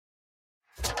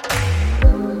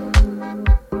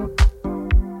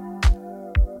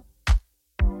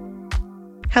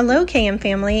Hello, KM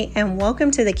family, and welcome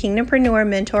to the Kingdompreneur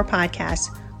Mentor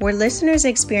Podcast, where listeners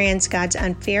experience God's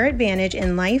unfair advantage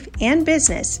in life and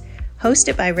business,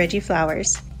 hosted by Reggie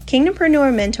Flowers.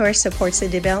 Kingdompreneur Mentor supports the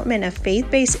development of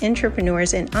faith-based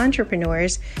entrepreneurs and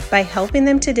entrepreneurs by helping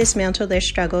them to dismantle their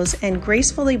struggles and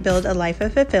gracefully build a life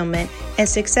of fulfillment and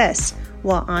success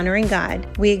while honoring God.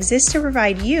 We exist to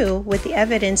provide you with the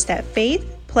evidence that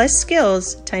faith plus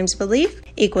skills times belief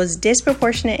equals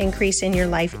disproportionate increase in your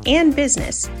life and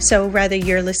business. So whether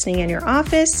you're listening in your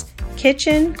office,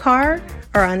 kitchen, car,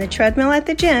 or on the treadmill at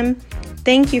the gym,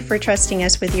 thank you for trusting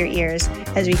us with your ears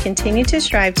as we continue to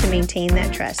strive to maintain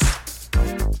that trust.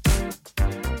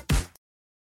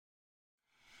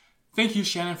 Thank you,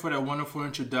 Shannon, for that wonderful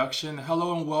introduction.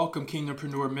 Hello and welcome,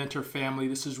 Kingdompreneur Mentor family.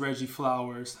 This is Reggie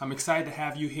Flowers. I'm excited to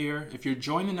have you here. If you're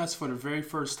joining us for the very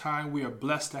first time, we are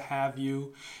blessed to have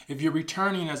you. If you're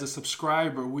returning as a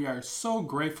subscriber, we are so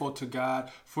grateful to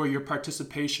God for your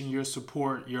participation, your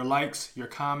support, your likes, your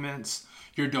comments,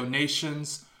 your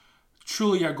donations.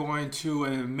 Truly are going to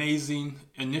an amazing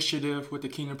initiative with the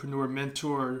Kingdompreneur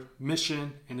Mentor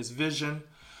mission and his vision.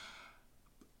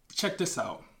 Check this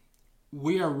out.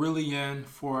 We are really in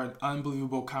for an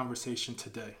unbelievable conversation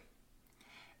today.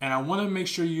 And I want to make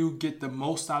sure you get the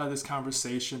most out of this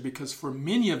conversation because for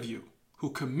many of you who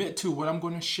commit to what I'm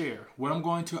going to share, what I'm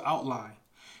going to outline,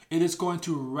 it is going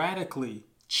to radically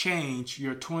change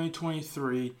your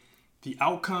 2023, the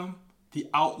outcome, the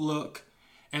outlook,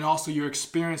 and also your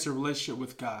experience and relationship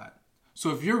with God.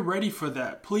 So if you're ready for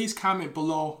that, please comment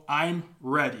below, I'm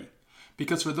ready.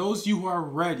 Because for those of you who are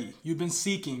ready, you've been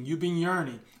seeking, you've been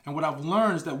yearning. And what I've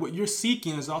learned is that what you're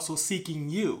seeking is also seeking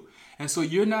you. And so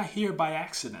you're not here by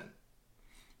accident.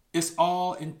 It's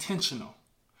all intentional.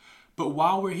 But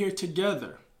while we're here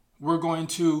together, we're going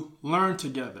to learn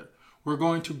together. We're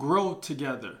going to grow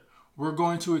together. We're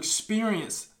going to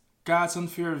experience God's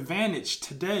unfair advantage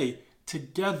today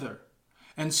together.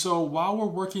 And so while we're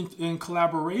working in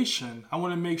collaboration, I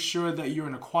want to make sure that you're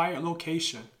in a quiet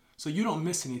location so you don't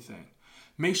miss anything.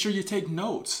 Make sure you take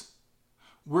notes.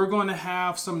 We're going to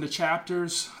have some of the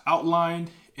chapters outlined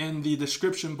in the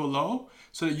description below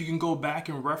so that you can go back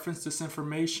and reference this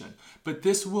information. But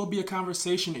this will be a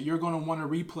conversation that you're going to want to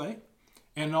replay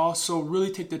and also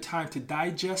really take the time to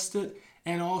digest it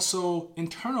and also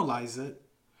internalize it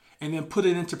and then put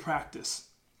it into practice.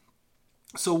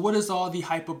 So what is all the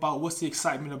hype about? What's the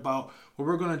excitement about? Well,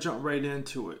 we're going to jump right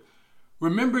into it.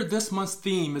 Remember, this month's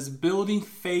theme is building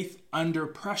faith under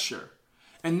pressure.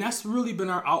 And that's really been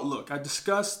our outlook. I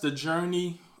discussed the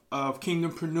journey of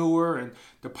Kingdompreneur and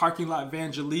the parking lot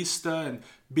evangelista and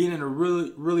being in a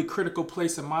really critical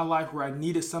place in my life where I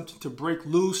needed something to break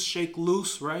loose, shake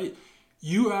loose, right?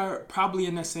 You are probably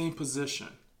in that same position.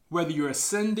 Whether you're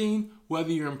ascending, whether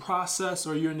you're in process,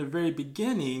 or you're in the very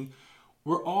beginning,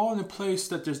 we're all in a place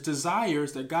that there's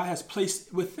desires that God has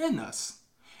placed within us.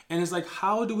 And it's like,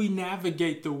 how do we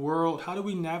navigate the world? How do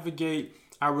we navigate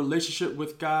our relationship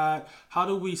with God? How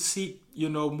do we seek,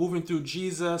 moving through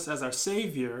Jesus as our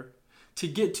Savior to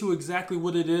get to exactly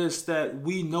what it is that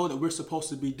we know that we're supposed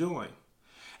to be doing?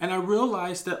 And I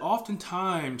realized that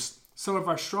oftentimes some of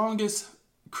our strongest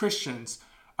Christians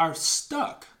are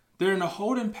stuck. They're in a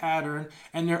holding pattern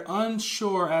and they're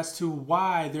unsure as to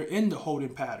why they're in the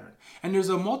holding pattern. And there's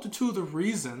a multitude of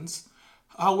reasons.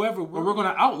 However, we're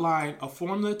going to outline a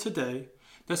formula today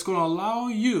that's going to allow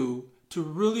you to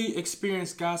really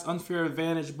experience God's unfair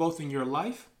advantage both in your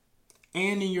life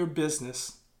and in your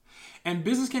business. And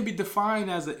business can be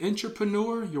defined as an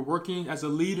entrepreneur. You're working as a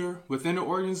leader within an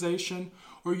organization,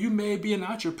 or you may be an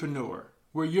entrepreneur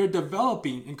where you're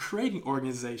developing and creating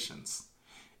organizations.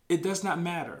 It does not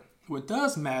matter. What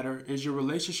does matter is your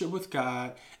relationship with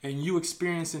God and you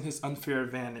experiencing His unfair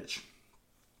advantage.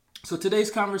 So today's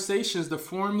conversation is the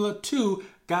formula to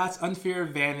God's unfair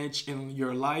advantage in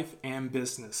your life and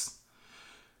business.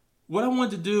 What I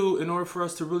wanted to do in order for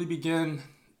us to really begin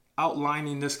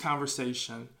outlining this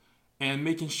conversation and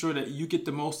making sure that you get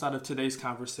the most out of today's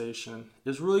conversation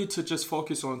is really to just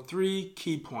focus on three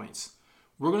key points.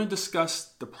 We're going to discuss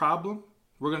the problem,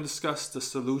 we're going to discuss the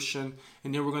solution,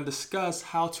 and then we're going to discuss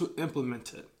how to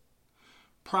implement it.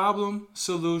 Problem,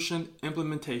 solution,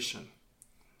 implementation.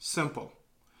 Simple.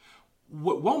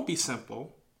 What won't be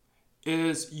simple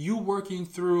is you working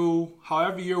through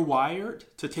however you're wired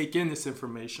to take in this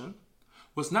information.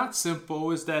 What's not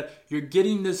simple is that you're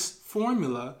getting this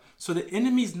formula so the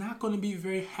enemy's not going to be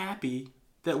very happy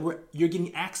that you're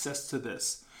getting access to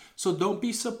this. So don't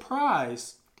be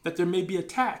surprised that there may be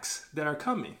attacks that are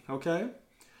coming, okay?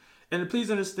 And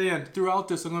please understand, throughout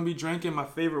this, I'm going to be drinking my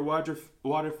favorite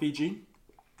water Fiji.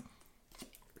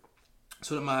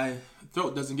 so that my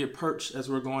throat doesn't get perched as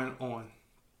we're going on.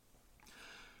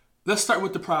 Let's start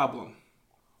with the problem.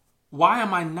 Why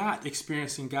am I not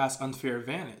experiencing God's unfair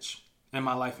advantage in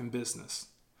my life and business?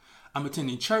 I'm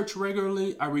attending church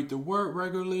regularly, I read the word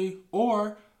regularly,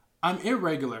 or I'm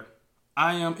irregular.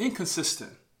 I am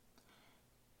inconsistent.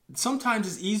 Sometimes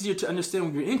it's easier to understand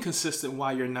when you're inconsistent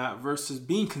why you're not versus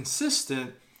being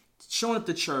consistent, showing up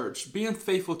to church, being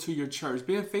faithful to your church,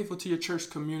 being faithful to your church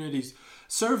communities,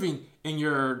 serving in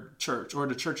your church or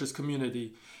the church's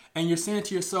community. And you're saying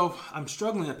to yourself, I'm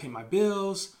struggling to pay my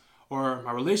bills, or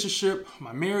my relationship,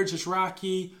 my marriage is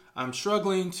rocky. I'm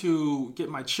struggling to get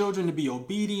my children to be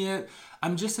obedient.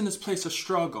 I'm just in this place of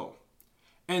struggle.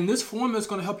 And this formula is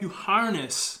going to help you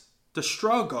harness the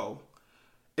struggle,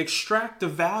 extract the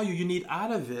value you need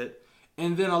out of it,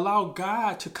 and then allow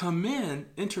God to come in,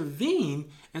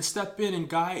 intervene, and step in and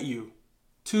guide you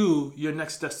to your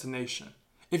next destination.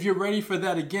 If you're ready for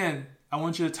that, again, I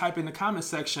want you to type in the comment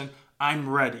section, I'm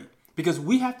ready. Because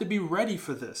we have to be ready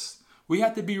for this. We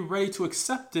have to be ready to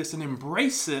accept this and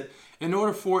embrace it in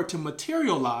order for it to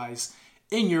materialize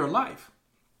in your life.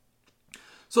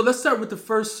 So let's start with the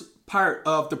first part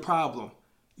of the problem,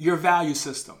 your value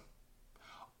system.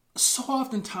 So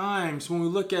oftentimes when we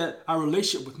look at our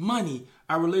relationship with money,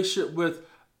 our relationship with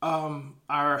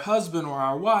our husband or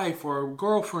our wife or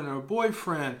girlfriend or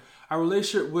boyfriend, our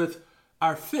relationship with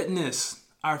our fitness,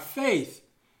 our faith,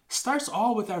 starts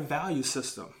all with our value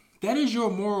system. That is your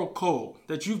moral code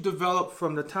that you've developed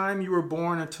from the time you were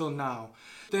born until now.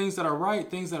 Things that are right,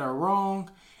 things that are wrong.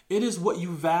 It is what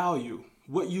you value,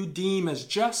 what you deem as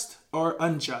just or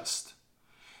unjust.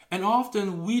 And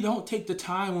often we don't take the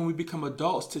time when we become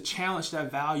adults to challenge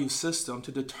that value system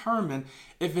to determine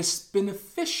if it's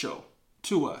beneficial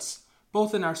to us,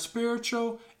 both in our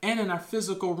spiritual and in our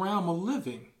physical realm of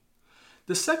living.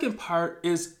 The second part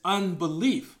is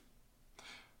unbelief.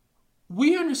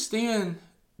 We understand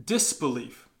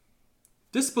disbelief.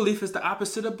 Disbelief is the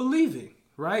opposite of believing,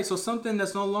 right? So something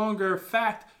that's no longer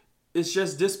fact is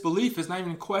just disbelief. It's not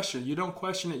even a question. You don't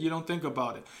question it. You don't think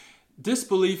about it.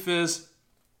 Disbelief is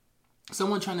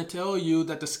someone trying to tell you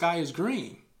that the sky is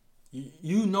green.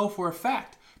 You know for a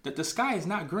fact that the sky is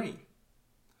not green.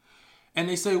 And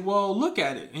they say, well, look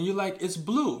at it. And you're like, it's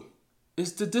blue.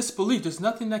 It's the disbelief. There's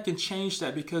nothing that can change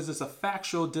that because it's a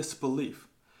factual disbelief.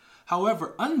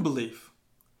 However, unbelief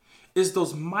is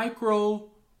those micro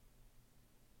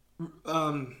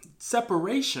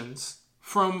separations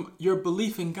from your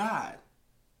belief in God.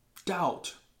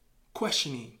 Doubt,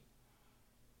 questioning,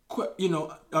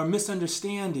 or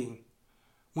misunderstanding.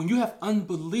 When you have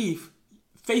unbelief,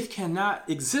 faith cannot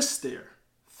exist there.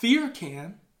 Fear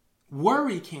can,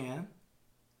 worry can,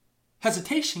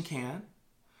 hesitation can,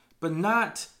 but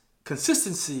not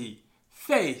consistency,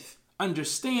 faith,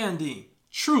 understanding,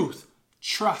 truth,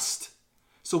 trust.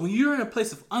 So when you're in a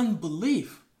place of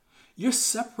unbelief, you're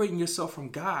separating yourself from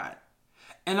God.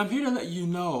 And I'm here to let you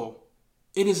know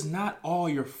it is not all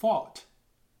your fault.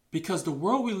 Because the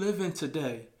world we live in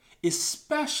today,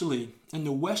 especially in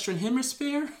the Western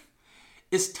Hemisphere,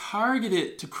 is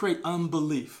targeted to create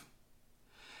unbelief.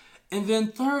 And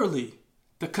then thirdly,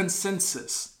 the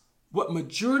consensus. What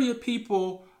majority of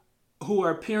people who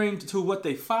are appearing to what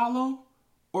they follow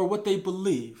or what they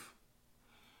believe.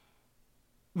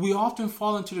 We often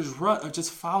fall into this rut of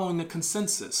just following the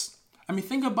consensus. I mean,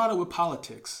 think about it with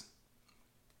politics.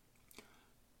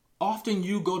 Often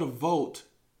you go to vote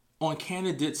on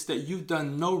candidates that you've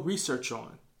done no research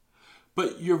on,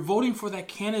 but you're voting for that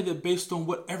candidate based on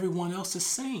what everyone else is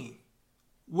saying.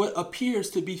 What appears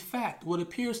to be fact, what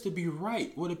appears to be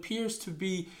right, what appears to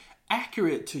be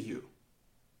accurate to you.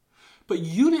 But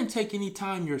you didn't take any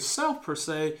time yourself, per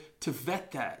se, to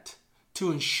vet that,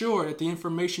 to ensure that the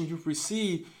information you've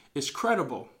received is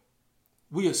credible.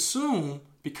 We assume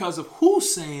because of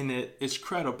who's saying it is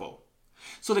credible.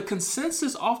 So the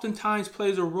consensus oftentimes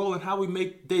plays a role in how we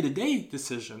make day-to-day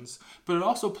decisions, but it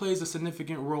also plays a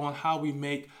significant role in how we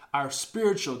make our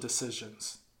spiritual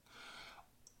decisions.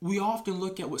 We often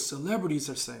look at what celebrities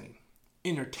are saying,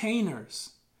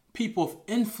 entertainers, people of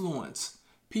influence,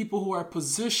 people who are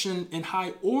positioned in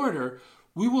high order.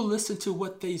 We will listen to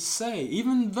what they say,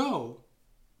 even though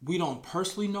we don't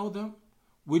personally know them.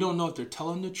 We don't know if they're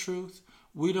telling the truth.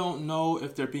 We don't know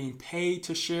if they're being paid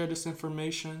to share this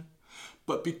information.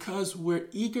 But because we're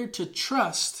eager to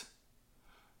trust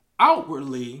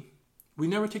outwardly, we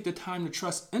never take the time to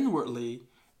trust inwardly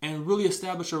and really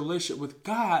establish a relationship with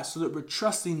God so that we're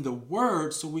trusting the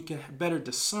word so we can better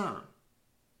discern.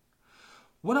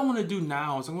 What I want to do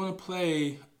now is I'm going to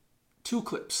play 2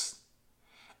 clips.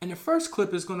 And the first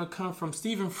clip is going to come from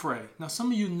Stephen Frey. Now,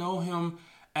 some of you know him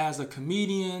as a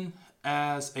comedian,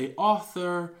 as an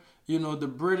author, the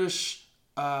British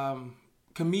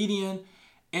comedian.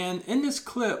 And in this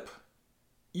clip,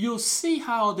 you'll see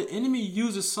how the enemy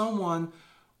uses someone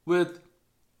with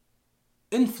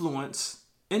influence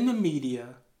in the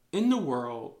media, in the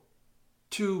world,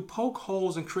 to poke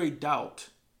holes and create doubt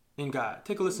in God.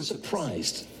 Take a listen to this.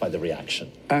 Surprised by the reaction.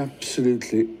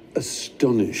 Absolutely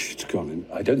astonished, Colin.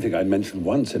 I don't think I mentioned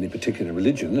once any particular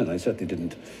religion, and I certainly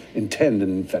didn't intend,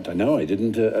 and in fact I know I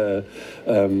didn't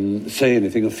say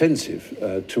anything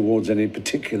offensive towards any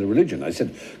particular religion. I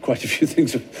said quite a few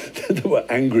things that were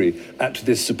angry at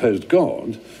this supposed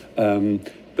God,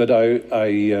 but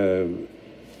I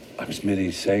was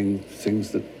merely saying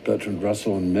things that Bertrand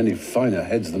Russell and many finer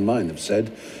heads than mine have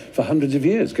said for hundreds of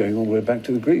years, going all the way back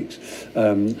to the Greeks.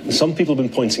 Some people have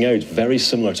been pointing out, very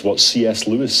similar to what C.S.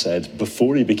 Lewis said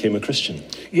before he became a Christian.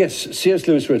 Yes, C.S.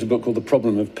 Lewis wrote a book called The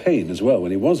Problem of Pain as well,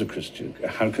 when he was a Christian.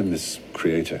 How can this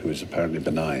creator, who is apparently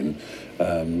benign,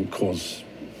 cause...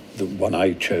 The one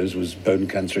I chose was bone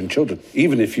cancer in children.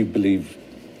 Even if you believe,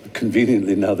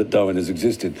 conveniently now that Darwin has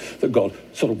existed, that God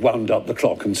sort of wound up the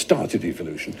clock and started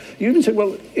evolution, you can say,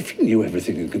 well, if he knew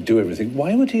everything and could do everything,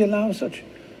 why would he allow such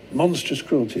monstrous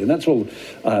cruelty? And that's all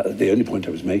the only point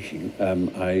I was making.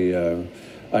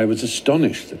 I was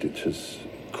astonished that it has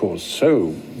caused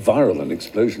so viral an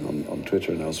explosion on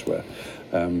Twitter and elsewhere.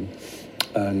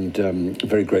 And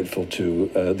very grateful to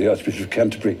the Archbishop of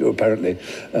Canterbury, who apparently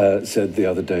said the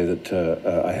other day that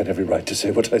I had every right to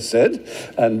say what I said,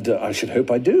 and I should hope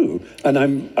I do. And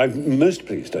I'm most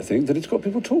pleased, I think, that it's got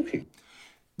people talking.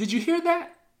 Did you hear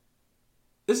that?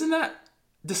 Isn't that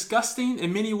disgusting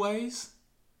in many ways?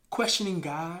 Questioning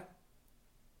God,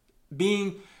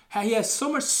 he has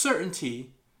so much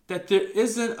certainty that there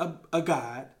isn't a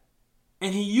God.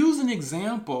 And he used an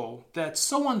example that's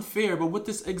so unfair, but what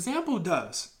this example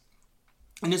does,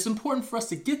 and it's important for us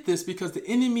to get this because the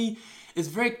enemy is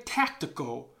very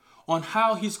tactical on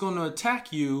how he's going to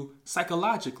attack you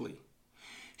psychologically.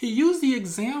 He used the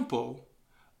example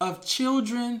of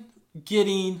children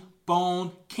getting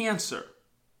bone cancer.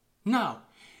 Now,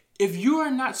 if you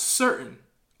are not certain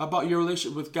about your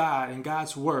relationship with God and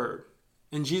God's word,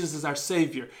 and Jesus is our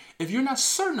Savior, if you're not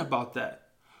certain about that,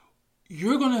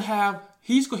 you're going to have,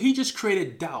 he just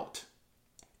created doubt.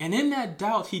 And in that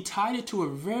doubt, he tied it to a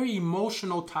very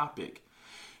emotional topic.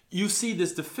 You see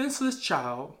this defenseless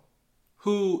child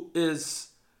who is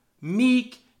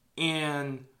meek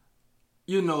and,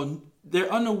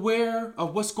 they're unaware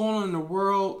of what's going on in the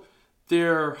world.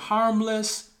 They're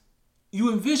harmless.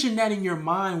 You envision that in your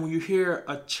mind when you hear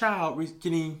a child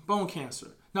getting bone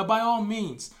cancer. Now, by all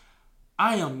means,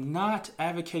 I am not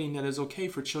advocating that it's okay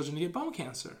for children to get bone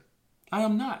cancer. I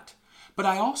am not. But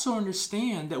I also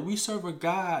understand that we serve a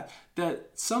God that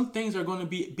some things are going to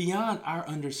be beyond our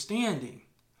understanding.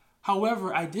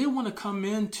 However, I did want to come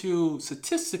into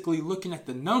statistically looking at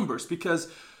the numbers because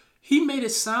he made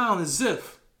it sound as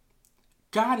if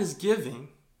God is giving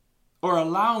or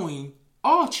allowing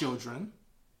all children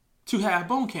to have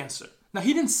bone cancer. Now,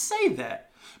 he didn't say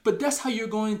that, but that's how you're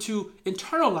going to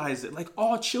internalize it, like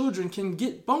all children can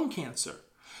get bone cancer.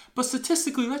 But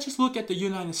statistically, let's just look at the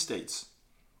United States.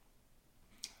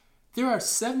 There are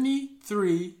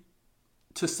 73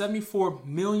 to 74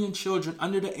 million children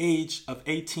under the age of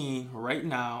 18 right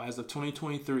now as of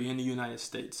 2023 in the United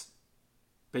States,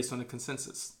 based on the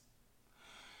consensus.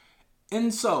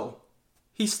 And so,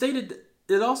 he stated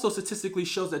it also statistically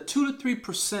shows that 2 to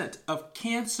 3% of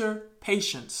cancer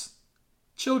patients,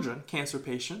 children cancer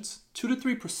patients, 2 to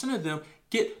 3% of them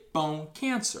get bone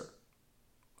cancer.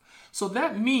 So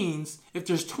that means if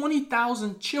there's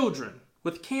 20,000 children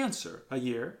with cancer a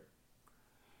year,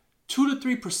 2 to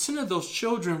 3% of those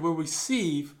children will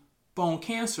receive bone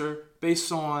cancer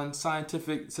based on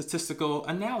scientific statistical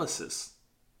analysis.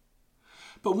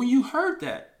 But when you heard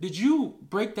that, did you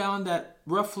break down that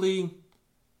roughly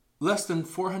less than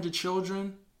 400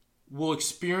 children will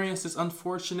experience this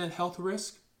unfortunate health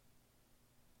risk?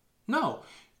 No.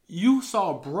 You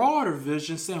saw a broader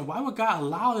vision saying, why would God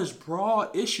allow this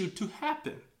broad issue to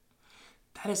happen?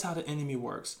 That is how the enemy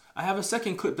works. I have a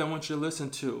second clip that I want you to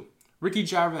listen to. Ricky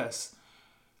Gervais.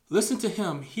 Listen to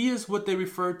him. He is what they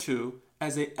refer to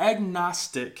as an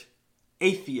agnostic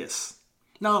atheist.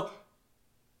 Now,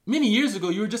 many years ago,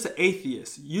 you were just an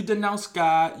atheist. You denounced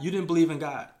God. You didn't believe in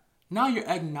God. Now you're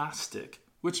agnostic,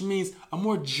 which means a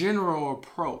more general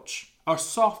approach, or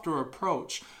softer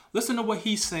approach. Listen to what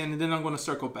he's saying, and then I'm going to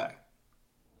circle back.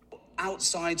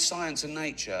 Outside science and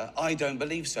nature, I don't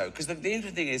believe so. Because the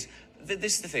interesting thing is,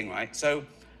 this is the thing, right? So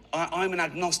I'm an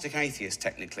agnostic atheist,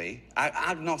 technically.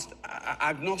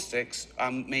 Agnostics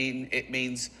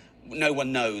means no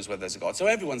one knows whether there's a God. So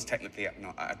everyone's technically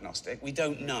agnostic. We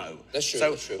don't know. That's true,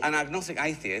 So that's true. an agnostic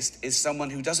atheist is someone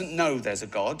who doesn't know there's a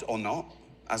God or not,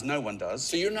 as no one does.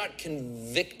 So you're not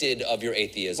convicted of your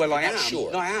atheism? Well, I You're am. not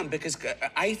sure. No, I am, because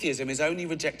atheism is only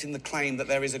rejecting the claim that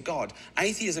there is a God.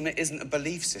 Atheism isn't a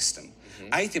belief system.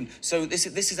 Atheism. So this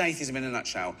is atheism in a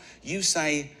nutshell. You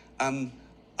say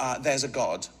there's a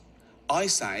God. I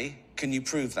say, can you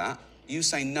prove that? You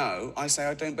say no. I say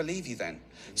I don't believe you then.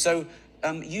 So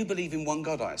you believe in one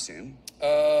God, I assume.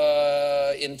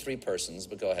 In 3 persons,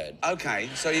 but go ahead. Okay.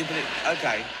 So you believe.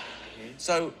 Okay.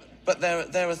 So. But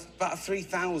there are about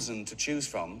 3,000 to choose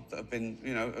from that have been,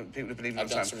 people who believe in. I've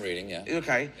done some reading, yeah.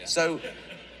 Okay, Yeah.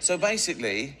 So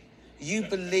basically, you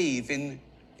believe in,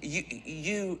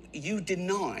 you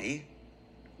deny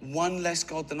one less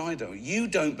God than I do. You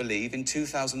don't believe in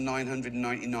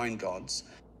 2,999 gods,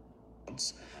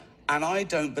 and I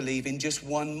don't believe in just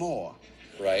one more.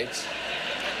 Right.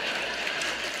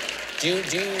 Do you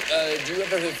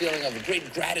ever have a feeling of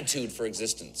great gratitude for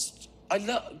existence? Of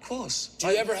course. Do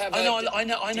you ever have? I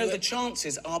know. The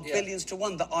chances are billions to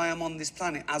one that I am on this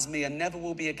planet as me and never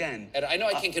will be again. And I know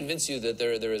I can't convince you that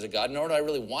there is a God, nor do I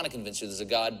really want to convince you there's a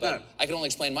God, but No. I can only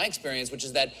explain my experience, which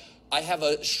is that I have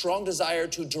a strong desire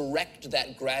to direct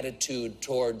that gratitude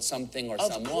toward something or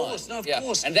someone. Of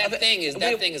course. And that thing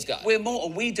is God. We're mortal.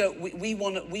 We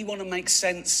want to make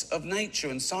sense of nature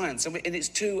and science, and it's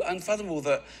too unfathomable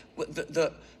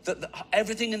that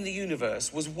everything in the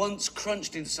universe was once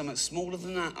crunched into something smaller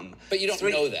than an atom. But you don't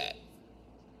know that.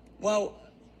 Well,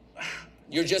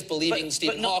 you're just believing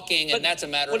Stephen Hawking, and that's a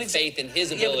matter of faith in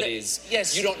his abilities.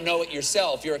 Yes. You don't know it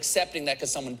yourself. You're accepting that because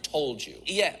someone told you.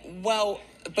 Yeah. Well.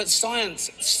 But science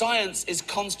is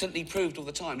constantly proved all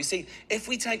the time. You see, if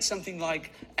we take something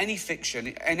like any fiction,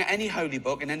 any holy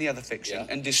book, and any other fiction,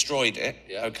 and destroyed it,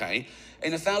 okay,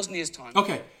 in 1,000 years' time.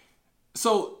 Okay,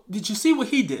 so did you see what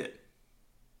he did?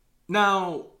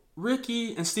 Now,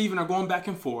 Ricky and Stephen are going back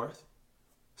and forth.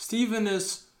 Stephen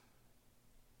is,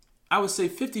 I would say,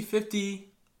 50-50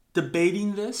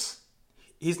 debating this.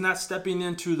 He's not stepping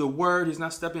into the word. He's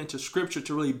not stepping into scripture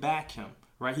to really back him.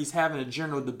 Right? He's having a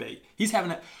general debate. He's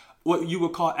having what you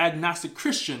would call agnostic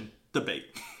Christian debate,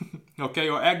 okay,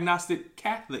 or agnostic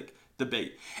Catholic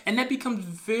debate. And that becomes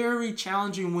very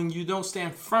challenging when you don't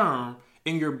stand firm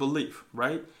in your belief,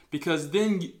 right? Because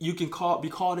then you can be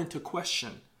called into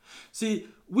question. See,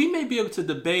 we may be able to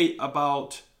debate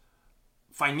about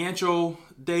financial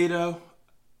data,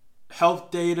 health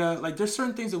data. Like there's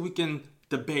certain things that we can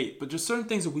debate, but there's certain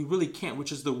things that we really can't,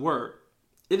 which is the word.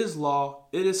 It is law.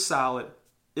 It is solid.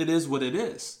 It is what it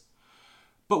is.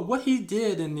 But what he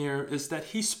did in there is that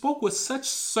he spoke with such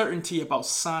certainty about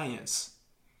science.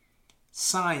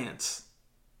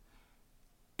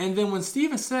 And then when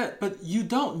Stephen said, but you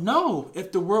don't know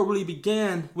if the world really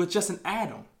began with just an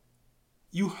atom.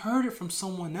 You heard it from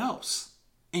someone else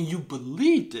and you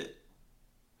believed it.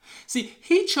 See,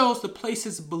 he chose to place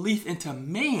his belief into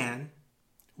man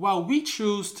while we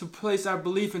choose to place our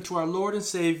belief into our Lord and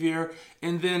Savior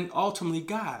and then ultimately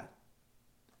God.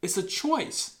 It's a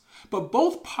choice. But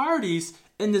both parties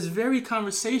in this very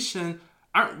conversation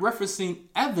aren't referencing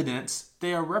evidence.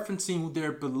 They are referencing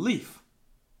their belief.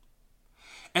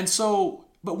 And so,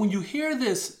 but when you hear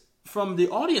this from the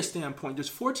audience standpoint, there's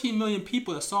 14 million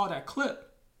people that saw that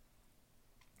clip.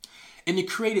 And it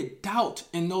created doubt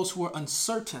in those who are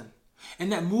uncertain.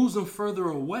 And that moves them further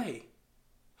away.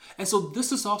 And so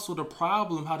this is also the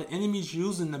problem, how the enemy's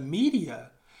using the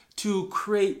media to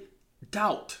create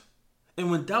doubt. And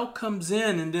when doubt comes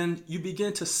in and then you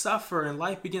begin to suffer and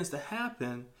life begins to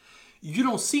happen, you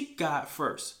don't seek God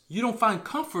first. You don't find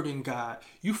comfort in God.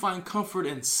 You find comfort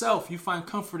in self. You find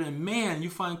comfort in man. You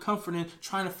find comfort in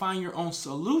trying to find your own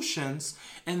solutions.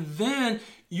 And then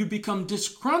you become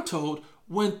disgruntled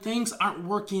when things aren't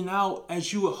working out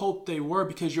as you would hope they were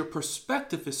because your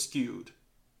perspective is skewed.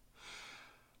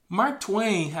 Mark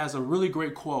Twain has a really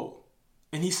great quote.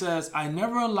 And he says, I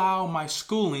never allow my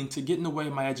schooling to get in the way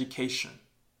of my education.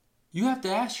 You have to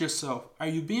ask yourself, are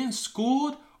you being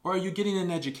schooled or are you getting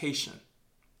an education?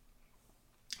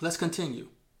 Let's continue.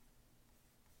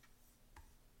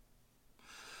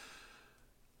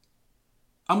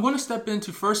 I'm going to step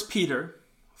into 1 Peter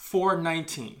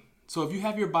 4:19. So if you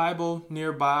have your Bible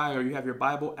nearby or you have your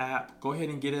Bible app, go ahead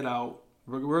and get it out.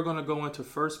 We're going to go into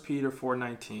 1 Peter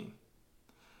 4:19.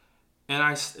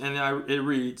 And it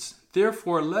reads,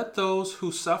 therefore, let those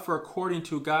who suffer according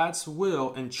to God's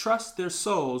will entrust their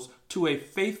souls to a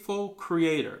faithful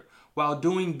Creator while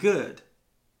doing good.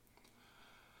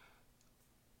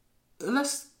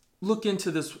 Let's look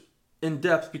into this in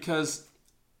depth because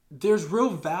there's real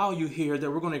value here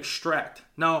that we're going to extract.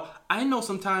 Now, I know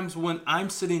sometimes when I'm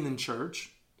sitting in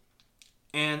church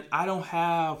and I don't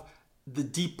have the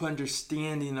deep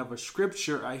understanding of a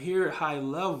scripture, I hear it high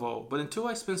level, but until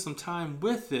I spend some time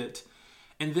with it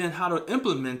and then how to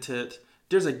implement it,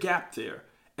 there's a gap there.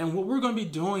 And what we're going to be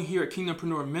doing here at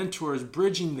Kingdompreneur Mentor is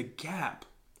bridging the gap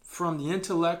from the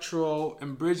intellectual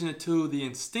and bridging it to the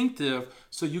instinctive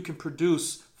so you can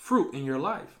produce fruit in your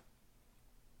life.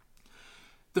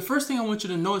 The first thing I want you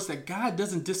to know is that God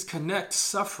doesn't disconnect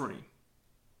suffering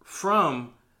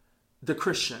from the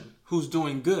Christian who's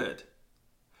doing good.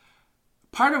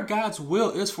 Part of God's will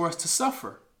is for us to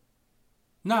suffer.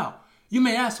 Now, you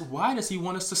may ask, why does he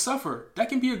want us to suffer? That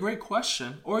can be a great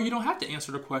question, or you don't have to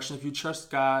answer the question if you trust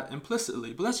God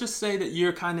implicitly. But let's just say that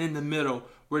you're kind of in the middle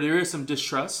where there is some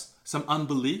distrust, some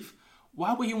unbelief.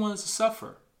 Why would he want us to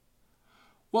suffer?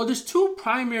 Well, there's two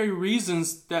primary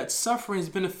reasons that suffering is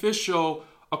beneficial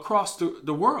across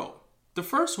the world. The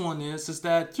first one is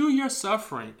that through your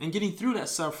suffering and getting through that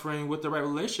suffering with the right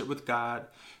relationship with God,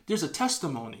 there's a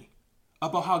testimony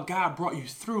about how God brought you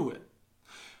through it.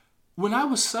 When I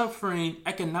was suffering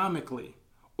economically,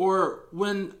 or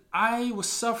when I was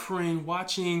suffering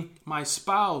watching my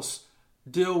spouse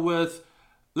deal with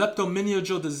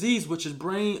leptomeningeal disease, which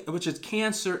is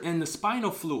cancer in the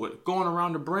spinal fluid going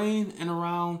around the brain and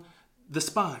around the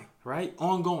spine, right?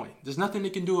 Ongoing. There's nothing they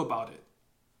can do about it.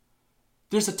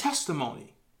 There's a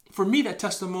testimony. For me, that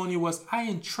testimony was I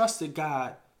entrusted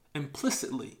God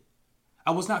implicitly.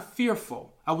 I was not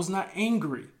fearful. I was not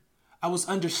angry. I was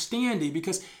understanding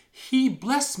because he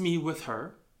blessed me with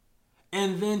her,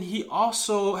 and then he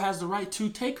also has the right to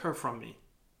take her from me.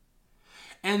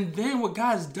 And then what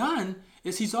God's done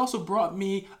is he's also brought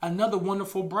me another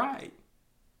wonderful bride.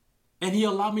 And he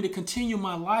allowed me to continue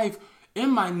my life in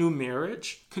my new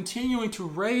marriage, continuing to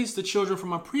raise the children from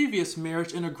my previous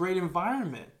marriage in a great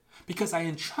environment because I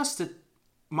entrusted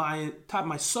my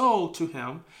soul to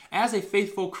him as a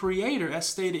faithful creator, as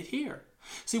stated here.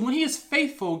 See, when he is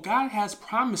faithful, God has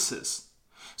promises.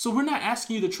 So we're not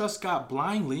asking you to trust God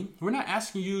blindly. We're not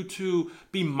asking you to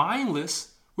be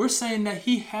mindless. We're saying that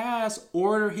he has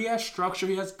order, he has structure,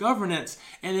 he has governance.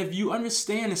 And if you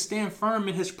understand and stand firm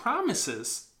in his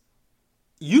promises,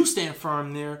 you stand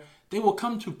firm there, they will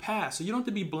come to pass. So you don't have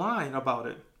to be blind about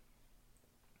it.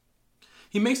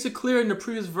 He makes it clear in the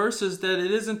previous verses that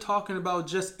it isn't talking about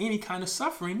just any kind of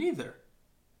suffering either.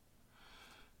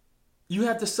 You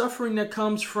have the suffering that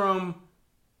comes from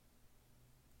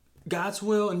God's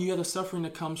will, and you have the suffering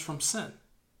that comes from sin.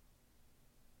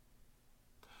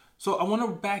 So I want to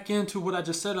back into what I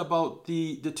just said about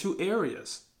the two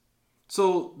areas.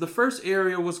 So the first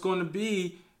area was going to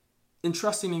be in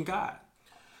trusting in God.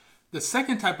 The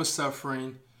second type of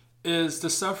suffering is the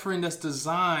suffering that's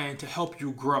designed to help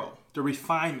you grow, the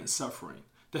refinement suffering,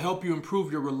 to help you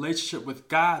improve your relationship with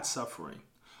God suffering.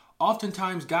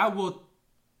 Oftentimes, God will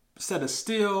set us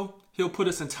still. He'll put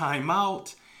us in time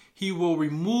out. He will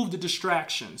remove the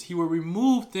distractions. He will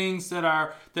remove things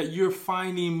that you're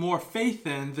finding more faith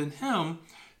in than him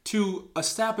to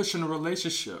establish in a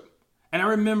relationship. And I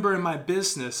remember in my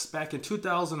business back in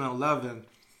 2011,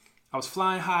 I was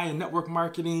flying high in network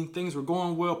marketing. Things were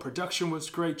going well. Production was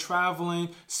great. Traveling,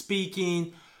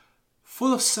 speaking,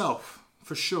 full of self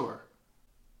for sure.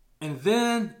 And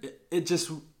then it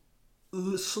just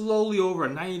slowly over a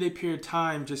 90-day period of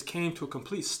time just came to a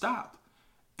complete stop.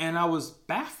 And I was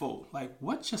baffled. Like,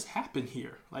 what just happened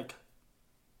here? Like,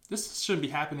 this shouldn't be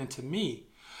happening to me.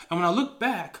 And when I look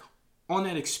back on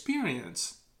that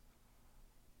experience,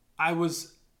 I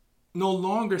was no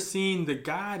longer seeing the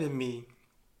God in me,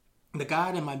 the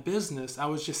God in my business. I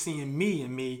was just seeing me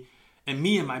and me and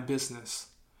me in my business.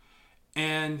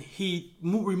 And he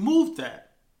removed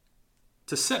that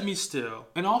to set me still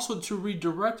and also to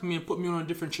redirect me and put me on a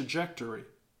different trajectory.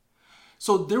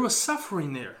 So there was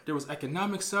suffering there. There was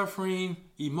economic suffering,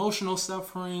 emotional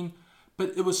suffering,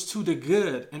 but it was to the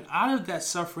good. And out of that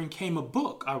suffering came a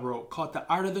book I wrote called The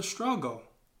Art of the Struggle,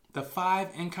 The 5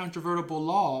 Incontrovertible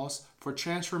Laws for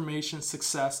Transformation,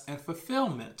 Success, and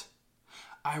Fulfillment.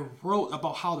 I wrote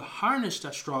about how to harness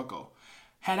that struggle.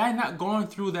 Had I not gone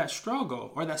through that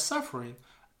struggle or that suffering,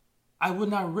 I would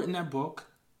not have written that book.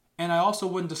 And I also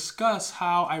wouldn't discuss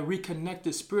how I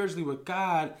reconnected spiritually with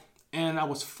God, and I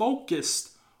was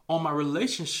focused on my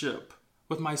relationship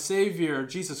with my Savior,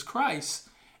 Jesus Christ,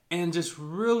 and just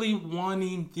really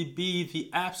wanting to be the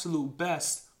absolute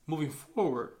best moving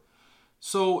forward.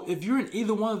 So if you're in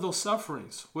either one of those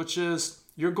sufferings, which is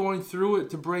you're going through it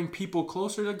to bring people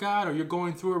closer to God, or you're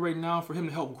going through it right now for him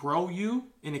to help grow you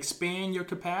and expand your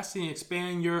capacity and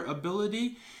expand your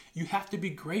ability, you have to be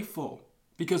grateful.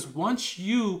 Because once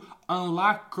you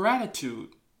unlock gratitude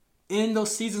in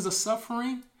those seasons of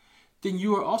suffering, then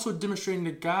you are also demonstrating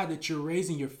to God that you're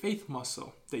raising your faith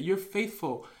muscle, that you're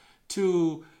faithful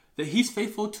to, that He's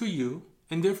faithful to you,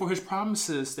 and therefore His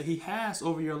promises that He has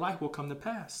over your life will come to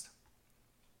pass.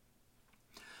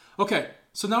 Okay,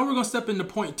 so now we're going to step into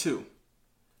point 2,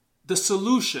 the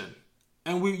solution.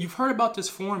 And you've heard about this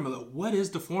formula. What is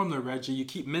the formula, Reggie? You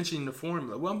keep mentioning the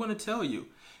formula. Well, I'm going to tell you.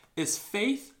 It's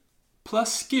faith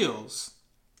plus skills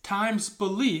times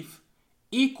belief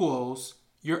equals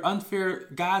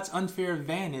God's unfair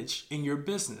advantage in your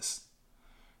business.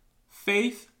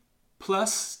 Faith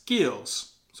plus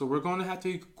skills. So we're going to have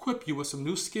to equip you with some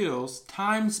new skills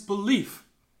times belief.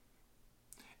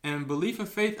 And belief and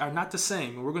faith are not the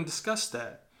same. And we're going to discuss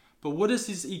that. But what does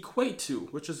this equate to?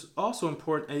 Which is also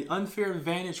important, an unfair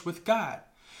advantage with God.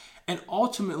 And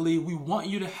ultimately, we want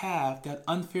you to have that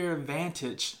unfair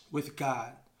advantage with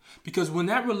God. Because when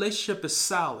that relationship is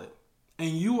solid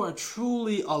and you are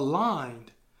truly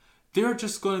aligned, there are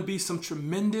just going to be some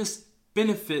tremendous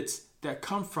benefits that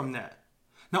come from that.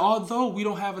 Now, although we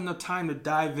don't have enough time to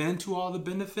dive into all the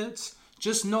benefits,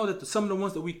 just know that some of the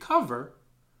ones that we cover,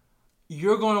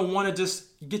 you're going to want to just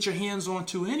get your hands on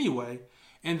to anyway.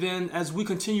 And then as we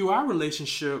continue our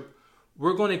relationship,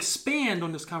 we're going to expand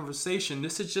on this conversation.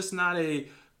 This is just not a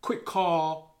quick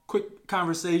call, quick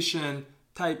conversation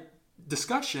type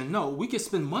discussion. No, we can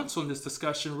spend months on this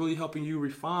discussion, really helping you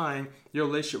refine your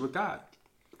relationship with God.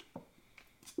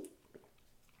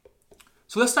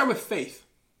 So let's start with faith.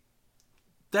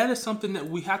 That is something that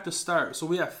we have to start. So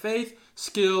we have faith,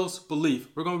 skills, belief.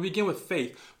 We're going to begin with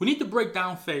faith. We need to break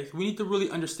down faith. We need to really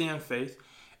understand faith.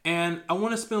 And I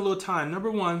want to spend a little time. Number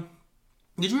one,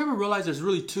 did you ever realize there's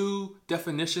really 2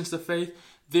 definitions to faith?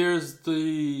 There's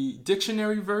the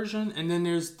dictionary version, and then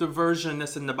there's the version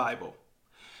that's in the Bible.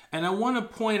 And I want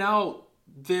to point out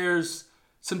there's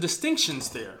some distinctions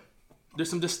there. There's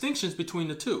some distinctions between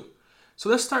the 2. So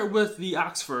let's start with the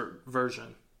Oxford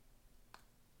version.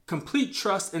 Complete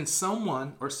trust in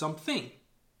someone or something.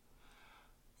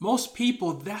 Most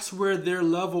people, that's where their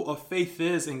level of faith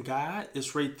is in God,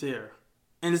 is right there.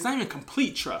 And it's not even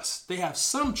complete trust. They have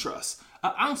some trust,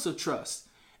 an ounce of trust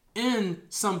in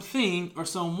something or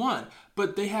someone.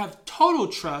 But they have total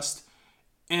trust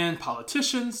in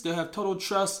politicians. They have total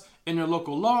trust in their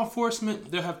local law enforcement.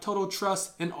 They have total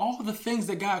trust in all the things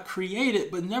that God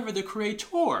created, but never the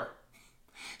creator.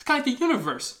 It's kind of like the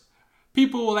universe.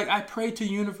 People like, I pray to the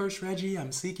universe, Reggie.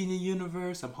 I'm seeking the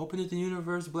universe. I'm hoping that the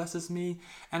universe blesses me.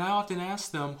 And I often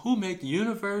ask them, who made the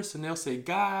universe? And they'll say,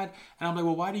 God. And I'm like,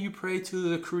 well, why do you pray to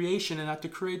the creation and not the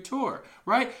creator?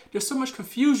 Right? There's so much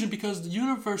confusion because the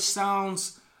universe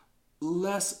sounds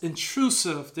less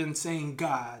intrusive than saying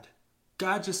God.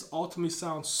 God just ultimately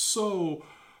sounds so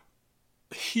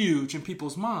huge in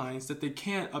people's minds that they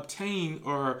can't obtain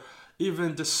or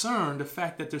even discern the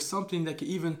fact that there's something that could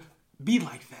even be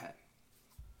like that.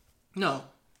 No,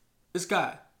 it's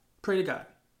God. Pray to God.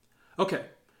 Okay.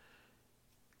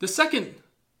 The second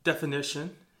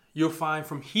definition you'll find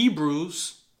from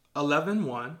Hebrews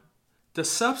 11:1, the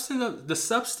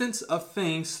substance of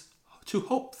things to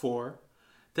hope for,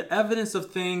 the evidence of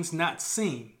things not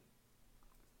seen.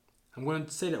 I'm going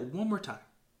to say that one more time.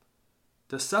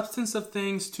 The substance of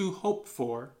things to hope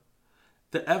for,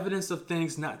 the evidence of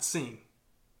things not seen.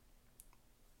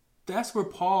 That's where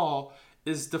Paul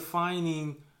is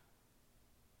defining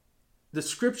the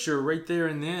scripture right there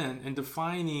and then, and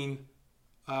defining,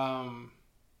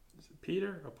 is it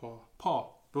Peter or Paul?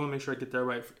 Paul. But I want to make sure I get that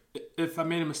right. If I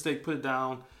made a mistake, put it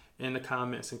down in the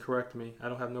comments and correct me. I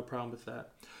don't have no problem with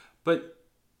that. But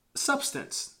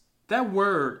substance, that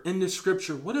word in this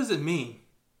scripture, what does it mean?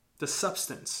 The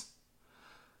substance.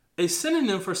 A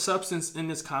synonym for substance in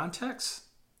this context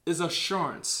is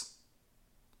assurance.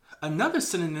 Another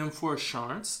synonym for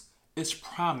assurance is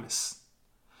promise.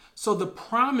 So the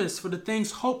promise for the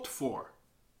things hoped for,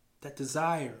 that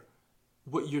desire,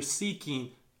 what you're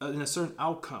seeking in a certain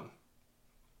outcome.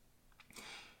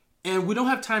 And we don't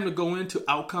have time to go into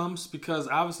outcomes because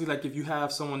obviously, like if you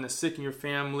have someone that's sick in your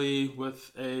family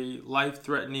with a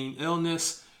life-threatening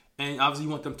illness, and obviously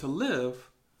you want them to live,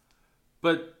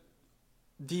 but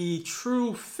the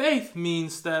true faith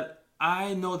means that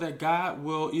I know that God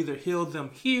will either heal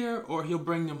them here or he'll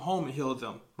bring them home and heal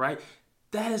them, right?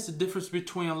 That is the difference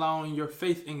between allowing your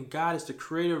faith in God as the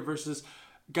creator versus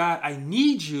God, I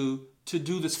need you to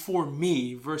do this for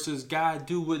me, versus God,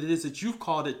 do what it is that you've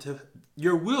called it to,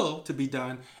 your will to be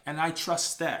done, and I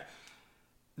trust that.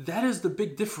 That is the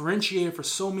big differentiator for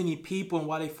so many people, and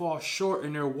why they fall short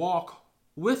in their walk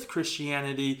with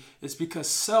Christianity is because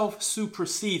self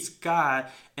supersedes God,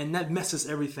 and that messes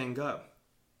everything up.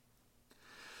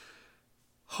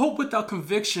 Hope without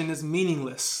conviction is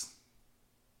meaningless.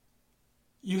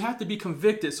 You have to be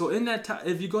convicted. So in that time,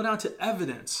 if you go down to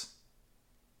evidence,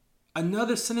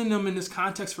 another synonym in this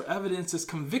context for evidence is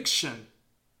conviction.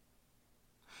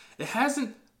 It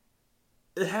hasn't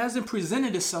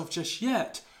presented itself just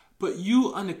yet, but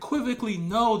you unequivocally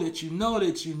know that you know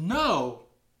that you know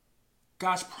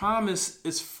God's promise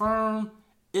is firm.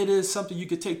 It is something you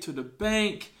could take to the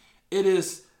bank. It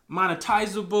is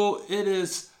monetizable. It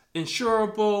is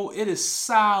insurable. It is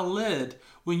solid.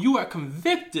 When you are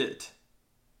convicted,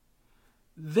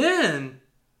 then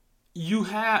you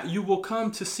will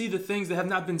come to see the things that have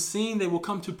not been seen. They will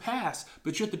come to pass,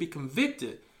 but you have to be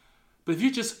convicted. But if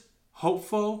you're just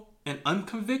hopeful and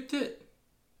unconvicted,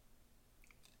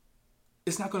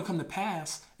 it's not going to come to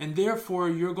pass. And therefore,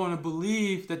 you're going to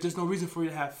believe that there's no reason for you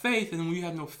to have faith. And when you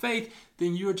have no faith,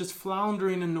 then you're just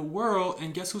floundering in the world.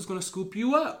 And guess who's going to scoop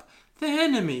you up? The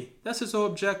enemy. That's his whole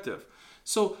objective.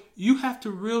 So you have to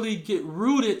really get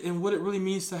rooted in what it really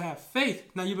means to have faith.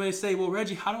 Now you may say, well,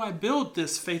 Reggie, how do I build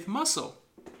this faith muscle?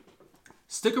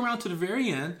 Stick around to the very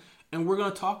end, and we're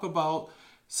going to talk about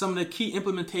some of the key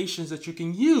implementations that you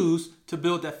can use to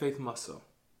build that faith muscle.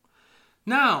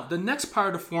 Now, the next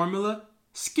part of the formula,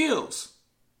 skills.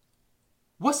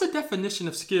 What's the definition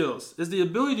of skills? Is the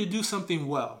ability to do something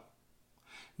well.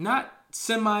 Not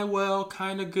semi-well,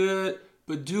 kind of good,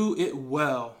 but do it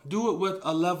well. Do it with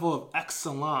a level of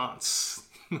excellence.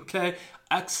 Okay?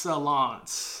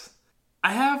 Excellence.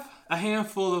 I have a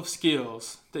handful of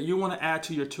skills that you want to add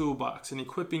to your toolbox in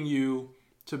equipping you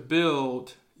to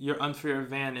build your unfair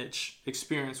advantage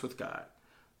experience with God.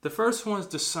 The first one is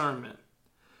discernment.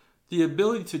 The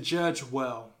ability to judge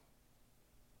well.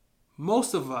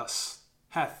 Most of us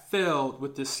have failed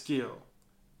with this skill.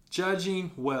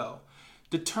 Judging well.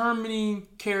 Determining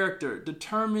character,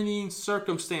 determining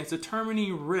circumstance,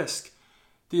 determining risk.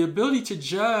 The ability to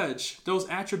judge those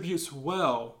attributes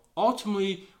well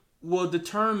ultimately will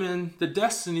determine the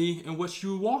destiny in which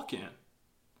you walk in.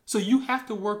 So you have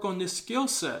to work on this skill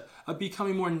set of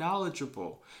becoming more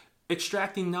knowledgeable,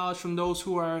 extracting knowledge from those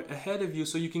who are ahead of you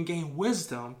so you can gain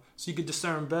wisdom, so you can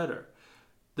discern better.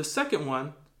 The second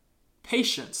one,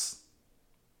 patience.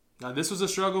 Now this was a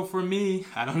struggle for me.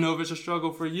 I don't know if it's a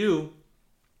struggle for you,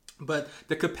 but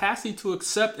the capacity to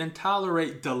accept and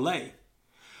tolerate delay.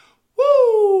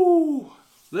 Woo!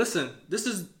 Listen, this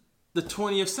is the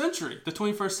 21st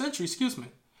century,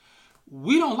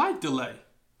 We don't like delay.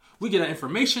 We get our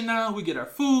information now, we get our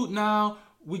food now,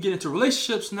 we get into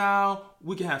relationships now,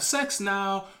 we can have sex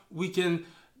now, we can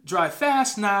drive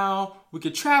fast now, we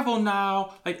can travel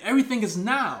now. Like everything is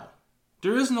now.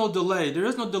 There is no delay. There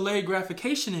is no delayed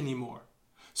gratification anymore.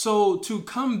 So to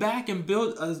come back and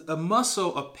build a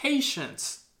muscle of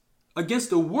patience against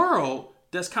the world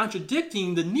that's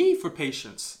contradicting the need for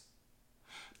patience.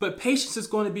 But patience is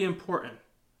going to be important.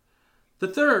 The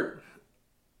third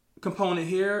component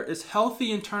here is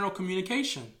healthy internal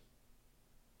communication.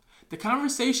 The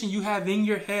conversation you have in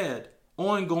your head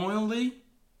ongoingly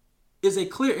is a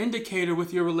clear indicator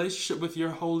with your relationship with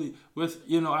our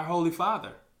Holy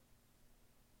Father.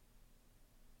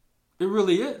 It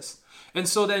really is. And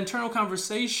so that internal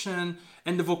conversation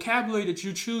and the vocabulary that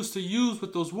you choose to use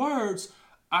with those words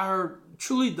are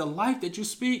truly the life that you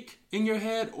speak in your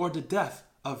head or the death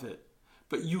of it.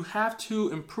 But you have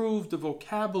to improve the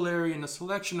vocabulary and the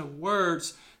selection of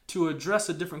words to address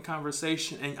a different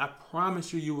conversation, and I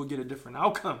promise you will get a different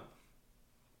outcome.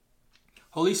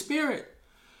 Holy Spirit,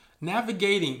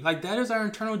 navigating, like that is our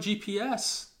internal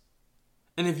GPS.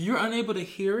 And if you're unable to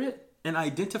hear it and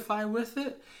identify with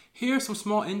it, here are some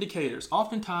small indicators.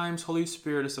 Oftentimes, Holy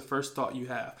Spirit is the first thought you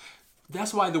have.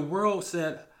 That's why the world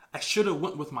said, I should have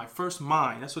went with my first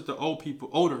mind. That's what the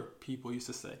older people used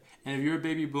to say. And if you're a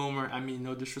baby boomer, I mean,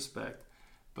 no disrespect,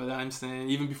 but I'm saying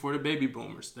even before the baby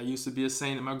boomers, that used to be a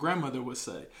saying that my grandmother would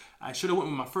say, I should have went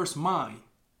with my first mind.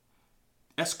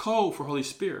 That's code for Holy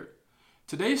Spirit.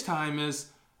 Today's time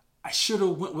is, I should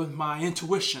have went with my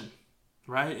intuition,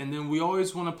 right? And then we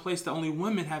always want to place that only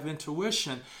women have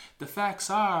intuition. The facts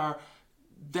are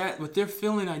that what they're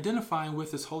feeling, identifying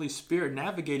with is Holy Spirit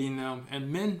navigating them.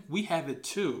 And men, we have it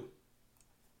too.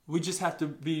 We just have to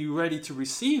be ready to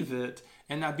receive it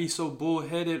and not be so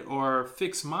bullheaded or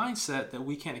fixed mindset that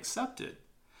we can't accept it.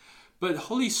 But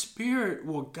Holy Spirit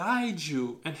will guide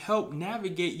you and help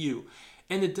navigate you.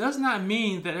 And it does not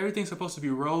mean that everything's supposed to be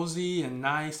rosy and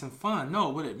nice and fun. No,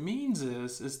 what it means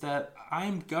is that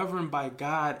I'm governed by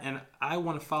God and I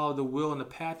want to follow the will and the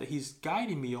path that He's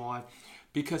guiding me on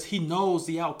because He knows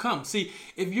the outcome. See,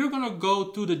 if you're going to go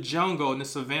through the jungle in the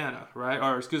savannah, right?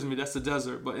 Or excuse me, that's the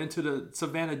desert, but into the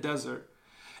savannah desert,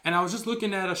 And I was just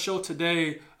looking at a show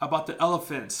today about the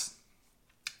elephants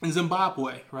in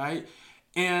Zimbabwe, right?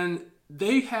 And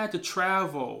they had to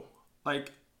travel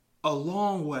like a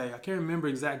long way. I can't remember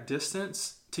exact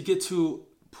distance to get to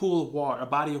a pool of water, a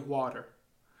body of water.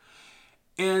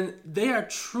 And they are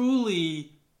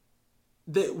truly,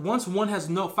 that once one has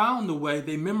found the way,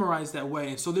 they memorize that way.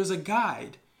 And so there's a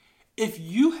guide. If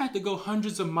you had to go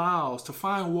hundreds of miles to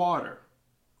find water,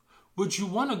 would you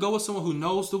want to go with someone who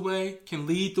knows the way, can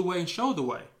lead the way, and show the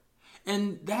way?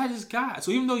 And that is God.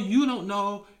 So even though you don't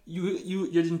know,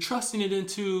 you're entrusting it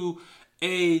into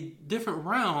a different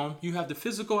realm. You have the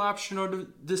physical option or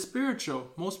the spiritual.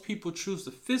 Most people choose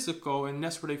the physical, and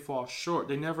that's where they fall short.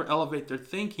 They never elevate their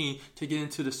thinking to get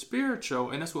into the spiritual,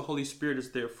 and that's what Holy Spirit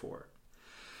is there for.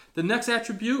 The next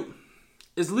attribute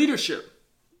is leadership.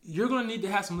 You're going to need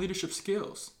to have some leadership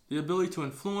skills. The ability to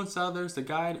influence others, to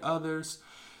guide others,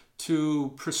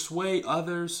 to persuade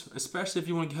others, especially if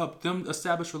you want to help them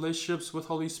establish relationships with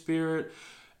Holy Spirit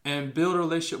and build a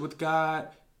relationship with God.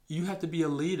 You have to be a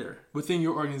leader within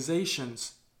your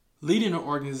organizations. Leading an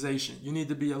organization, you need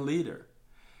to be a leader.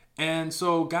 And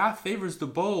so God favors the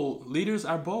bold. Leaders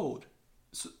are bold.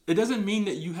 So it doesn't mean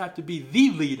that you have to be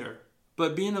the leader,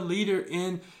 but being a leader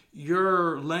in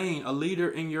your lane, a leader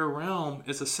in your realm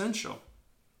is essential.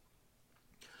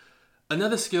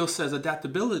 Another skill says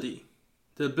adaptability,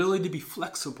 the ability to be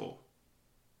flexible.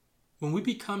 When we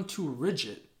become too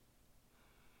rigid,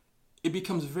 it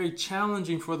becomes very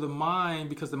challenging for the mind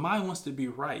because the mind wants to be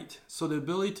right. So the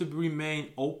ability to remain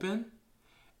open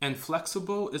and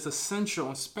flexible is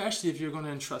essential, especially if you're going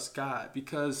to entrust God,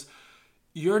 because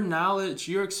your knowledge,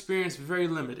 your experience is very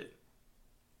limited,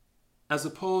 as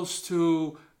opposed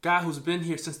to God who's been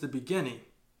here since the beginning.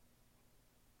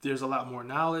 There's a lot more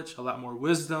knowledge, a lot more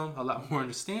wisdom, a lot more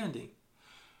understanding.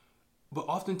 But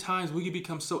oftentimes we can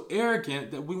become so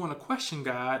arrogant that we want to question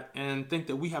God and think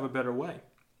that we have a better way.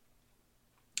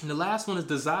 And the last one is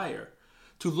desire,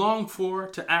 to long for,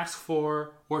 to ask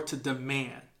for, or to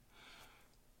demand.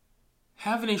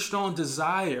 Having a strong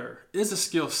desire is a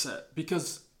skill set,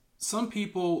 because some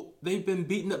people, they've been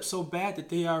beaten up so bad that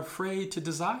they are afraid to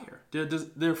desire.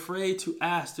 They're afraid to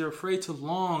ask. They're afraid to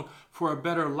long for a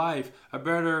better life, a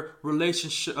better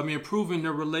relationship. Improving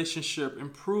their relationship,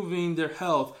 improving their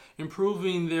health,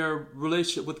 improving their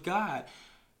relationship with God.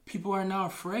 People are now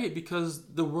afraid because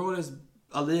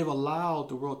they've allowed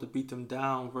the world to beat them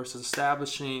down versus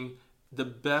establishing the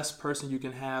best person you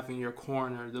can have in your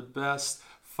corner, the best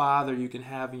father you can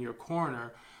have in your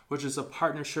corner, which is a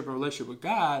partnership and relationship with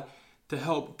God to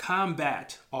help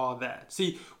combat all that.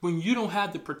 See, when you don't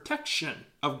have the protection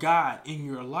of God in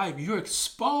your life, you're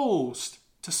exposed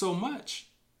to so much.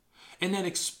 And that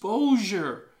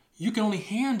exposure, you can only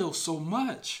handle so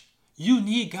much. You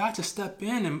need God to step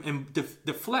in and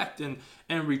deflect and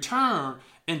return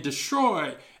and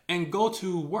destroy and go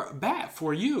to work bat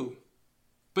for you.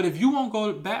 But if you won't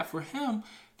go to bat for him,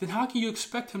 then how can you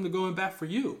expect him to go in bat for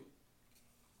you?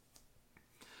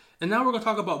 And now we're going to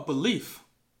talk about belief.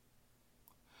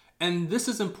 And this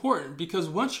is important because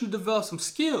once you develop some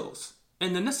skills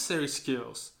and the necessary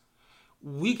skills,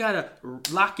 we got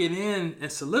to lock it in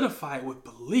and solidify it with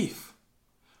belief.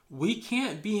 We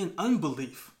can't be in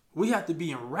unbelief. We have to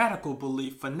be in radical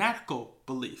belief, fanatical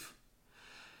belief.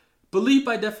 Belief,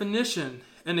 by definition,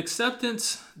 an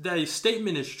acceptance that a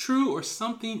statement is true or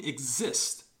something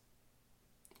exists.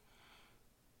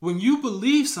 When you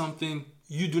believe something,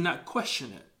 you do not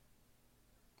question it.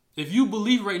 If you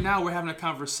believe right now we're having a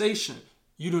conversation,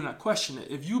 you do not question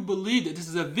it. If you believe that this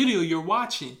is a video you're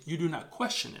watching, you do not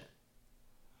question it.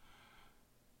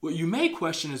 What you may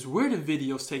question is where the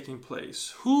video is taking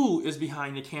place, who is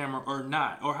behind the camera or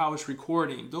not, or how it's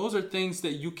recording. Those are things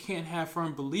that you can't have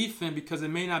firm belief in because it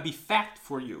may not be fact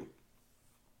for you.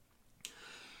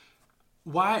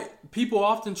 Why people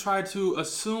often try to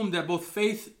assume that both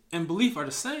faith and belief are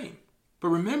the same. But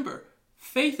remember,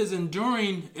 faith is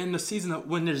enduring in the season of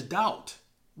when there's doubt,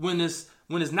 when it's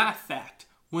not fact,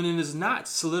 when it is not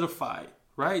solidified,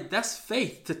 right? That's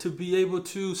faith to be able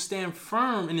to stand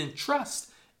firm and in trust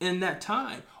in that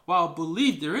time. While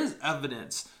belief, there is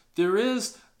evidence, there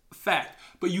is fact,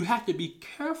 but you have to be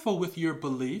careful with your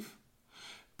belief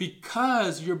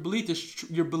because your belief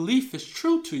is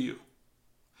true to you.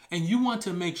 And you want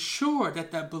to make sure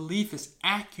that that belief is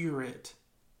accurate.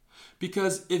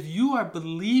 Because if you are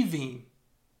believing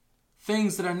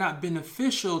things that are not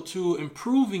beneficial to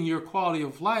improving your quality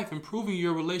of life, improving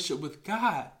your relationship with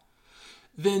God,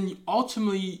 then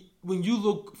ultimately when you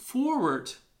look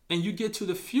forward and you get to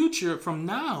the future from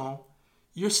now,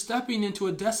 you're stepping into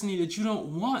a destiny that you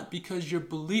don't want because your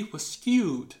belief was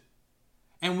skewed.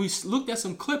 And we looked at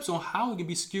some clips on how it can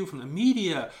be skewed from the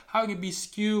media, how it can be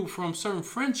skewed from certain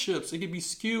friendships, it can be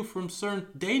skewed from certain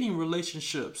dating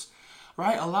relationships,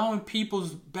 right? Allowing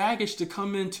people's baggage to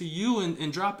come into you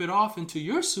and drop it off into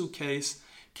your suitcase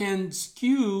can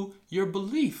skew your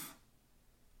belief.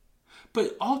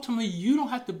 But ultimately, you don't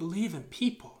have to believe in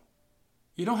people.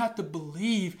 You don't have to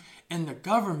believe in the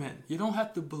government. You don't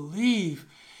have to believe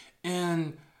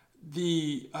in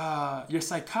your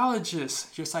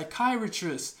psychologist, your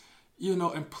psychiatrist,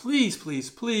 and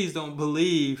please don't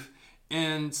believe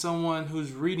in someone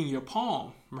who's reading your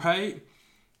palm, right?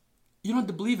 You don't have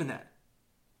to believe in that.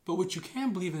 But what you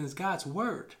can believe in is God's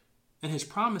word and his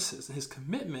promises and his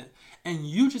commitment. And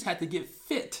you just have to get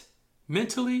fit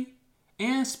mentally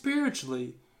and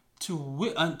spiritually to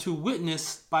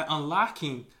witness by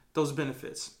unlocking those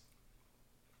benefits.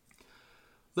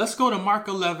 Let's go to Mark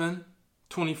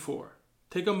 11:24.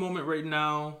 Take a moment right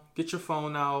now. Get your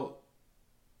phone out.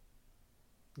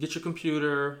 Get your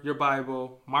computer, your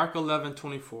Bible. Mark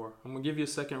 11:24. I'm going to give you a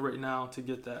second right now to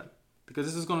get that, because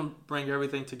this is going to bring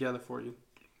everything together for you.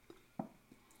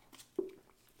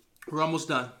 We're almost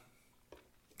done.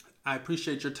 I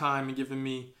appreciate your time and giving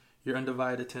me your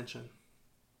undivided attention.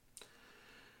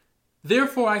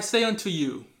 Therefore I say unto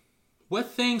you,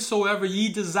 what things soever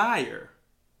ye desire,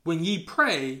 when ye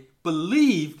pray,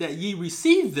 believe that ye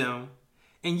receive them,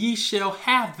 and ye shall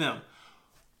have them.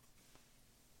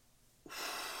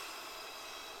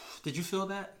 Did you feel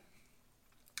that?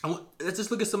 Let's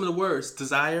just look at some of the words.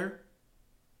 Desire,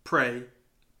 pray,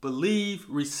 believe,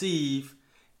 receive,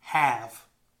 have.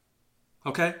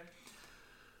 Okay?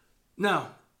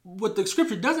 Now, what the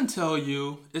scripture doesn't tell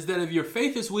you is that if your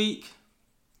faith is weak,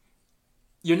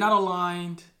 you're not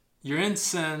aligned, you're in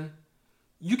sin,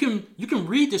 you can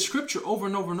read the scripture over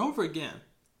and over and over again,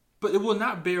 but it will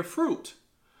not bear fruit.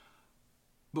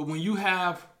 But when you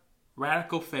have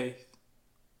radical faith,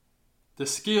 the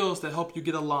skills that help you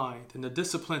get aligned and the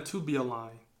discipline to be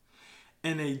aligned,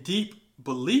 and a deep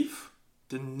belief,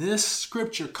 then this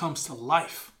scripture comes to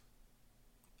life.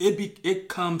 It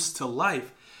comes to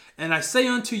life. And I say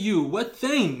unto you, what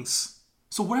things?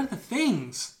 So what are the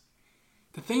things?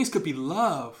 The things could be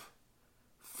love,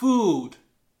 food,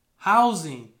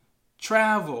 housing,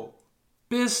 travel,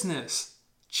 business,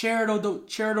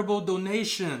 charitable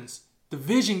donations, the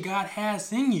vision God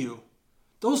has in you.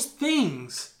 Those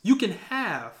things you can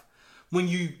have when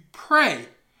you pray.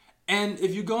 And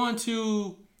if you go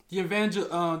into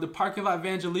the Parking Lot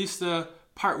Evangelista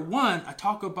Part 1, I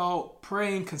talk about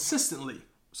praying consistently.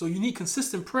 So you need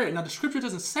consistent prayer. Now the scripture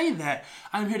doesn't say that.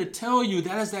 I'm here to tell you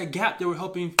that is that gap that we're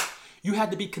helping. You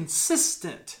had to be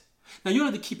consistent. Now you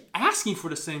don't have to keep asking for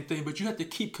the same thing, but you have to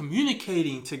keep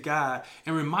communicating to God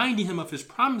and reminding him of his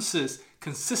promises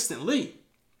consistently.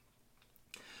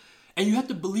 And you have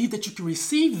to believe that you can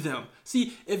receive them.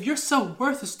 See, if your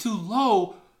self-worth is too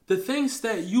low, the things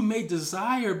that you may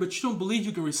desire, but you don't believe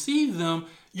you can receive them,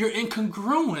 you're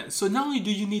incongruent. So not only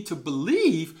do you need to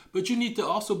believe, but you need to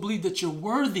also believe that you're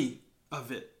worthy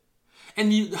of it.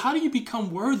 And how do you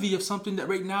become worthy of something that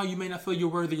right now you may not feel you're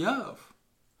worthy of?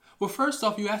 Well, first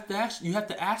off, you have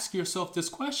to ask yourself this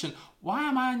question: why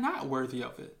am I not worthy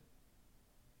of it?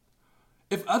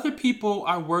 If other people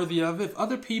are worthy of it, if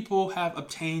other people have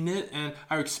obtained it and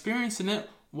are experiencing it,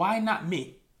 why not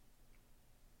me?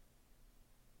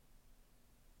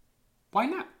 Why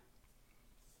not?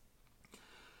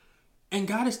 And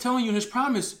God is telling you in his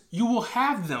promise, you will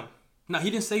have them. Now, he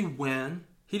didn't say when.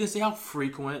 He didn't say how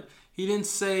frequent. He didn't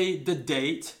say the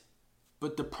date.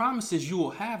 But the promise is you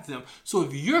will have them. So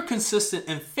if you're consistent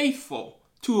and faithful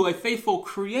to a faithful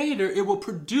creator, it will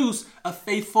produce a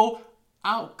faithful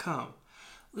outcome.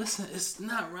 Listen, it's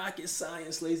not rocket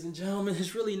science, ladies and gentlemen.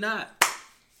 It's really not.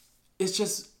 It's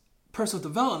just personal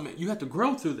development. You have to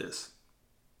grow through this.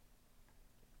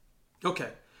 Okay.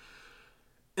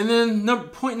 And then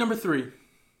point number 3.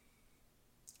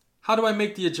 How do I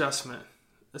make the adjustment?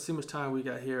 Let's see how much time we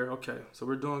got here. Okay, so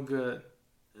we're doing good.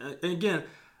 And again,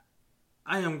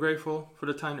 I am grateful for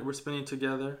the time that we're spending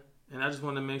together. And I just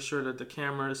want to make sure that the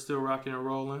camera is still rocking and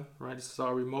rolling. Right, this is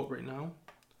all remote right now.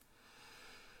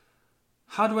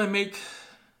 How do I make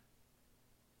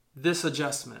this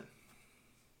adjustment?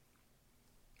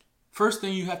 First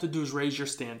thing you have to do is raise your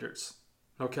standards.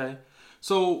 Okay?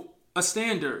 So a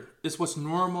standard is what's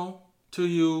normal to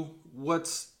you,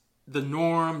 what's the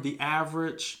norm, the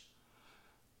average.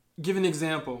 Give an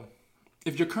example.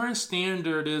 If your current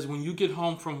standard is when you get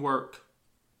home from work,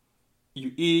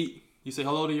 you eat, you say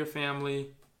hello to your family,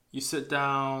 you sit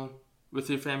down with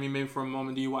your family maybe for a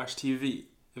moment, then you watch TV.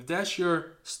 If that's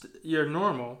your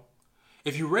normal,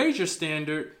 if you raise your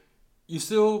standard, you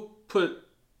still put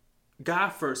God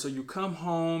first. So you come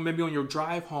home, maybe on your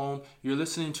drive home, you're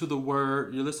listening to the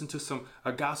word, you're listening to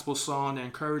a gospel song that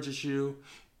encourages you.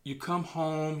 You come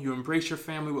home, you embrace your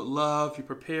family with love, you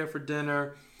prepare for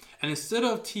dinner. And instead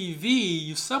of TV,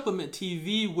 you supplement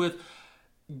TV with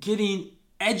getting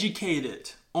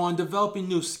educated on developing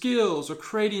new skills or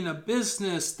creating a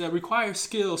business that requires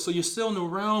skills. So you're still in the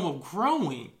realm of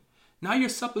growing. Now you're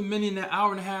supplementing that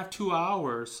hour and a half, 2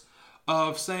 hours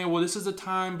of saying, well, this is a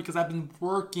time because I've been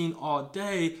working all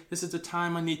day. This is the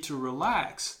time I need to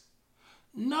relax.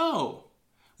 No.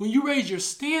 When you raise your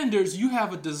standards, you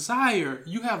have a desire,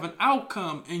 you have an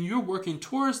outcome, and you're working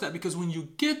towards that, because when you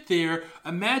get there,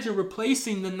 imagine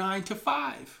replacing the 9 to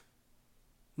 5.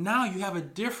 Now you have a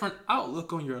different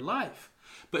outlook on your life.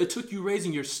 But it took you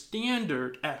raising your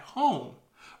standard at home,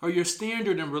 or your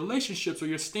standard in relationships, or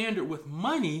your standard with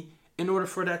money in order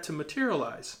for that to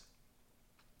materialize.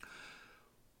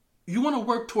 You want to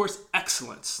work towards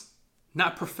excellence,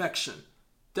 not perfection.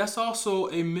 That's also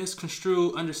a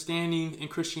misconstrued understanding in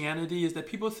Christianity, is that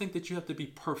people think that you have to be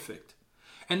perfect.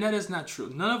 And that is not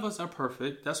true. None of us are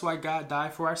perfect. That's why God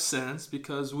died for our sins,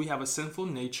 because we have a sinful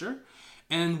nature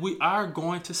and we are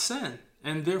going to sin.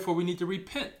 And therefore we need to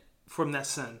repent from that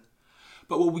sin.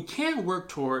 But what we can work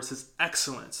towards is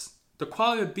excellence, the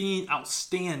quality of being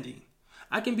outstanding.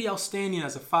 I can be outstanding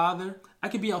as a father. I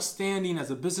can be outstanding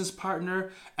as a business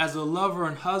partner, as a lover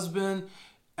and husband,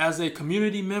 as a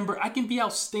community member. I can be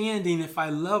outstanding if I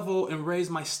level and raise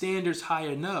my standards high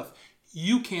enough.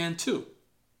 You can too.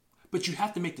 But you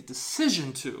have to make the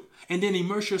decision to, and then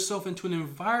immerse yourself into an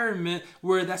environment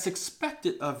where that's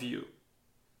expected of you.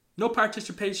 No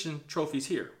participation trophies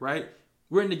here, right?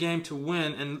 We're in the game to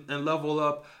win and level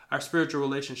up our spiritual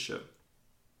relationship.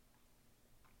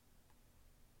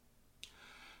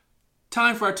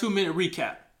 Time for our 2-minute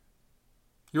recap.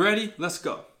 You ready? Let's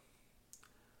go.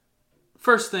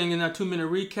 First thing in our 2-minute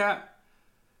recap,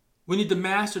 we need to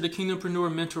master the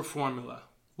Kingdompreneur Mentor formula.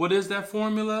 What is that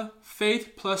formula?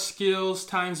 Faith plus skills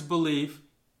times belief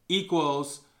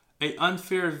equals an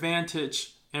unfair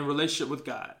advantage in relationship with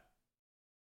God.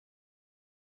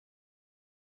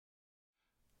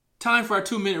 Time for our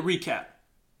 2-minute recap.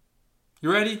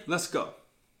 You ready? Let's go.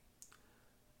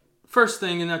 First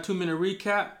thing in our 2-minute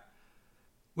recap,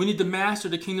 we need to master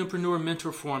the Kingdompreneur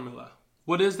Mentor formula.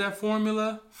 What is that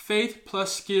formula? Faith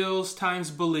plus skills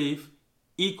times belief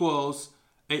equals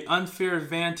an unfair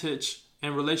advantage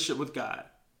in relationship with God.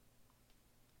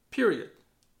 Period.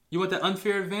 You want that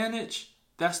unfair advantage?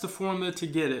 That's the formula to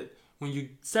get it. When you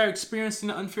start experiencing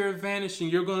the unfair advantage, then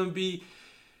you're going to be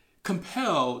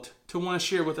compelled to want to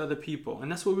share with other people.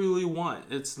 And that's what we really want.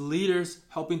 It's leaders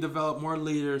helping develop more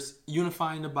leaders,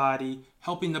 unifying the body,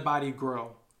 helping the body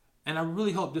grow. And I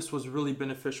really hope this was really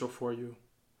beneficial for you.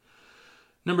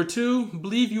 Number 2,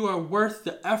 believe you are worth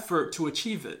the effort to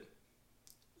achieve it.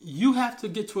 You have to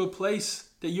get to a place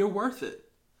that you're worth it.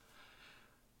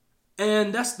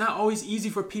 And that's not always easy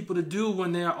for people to do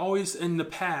when they are always in the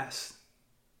past.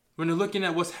 When they're looking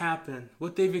at what's happened,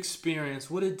 what they've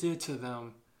experienced, what it did to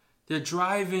them. They're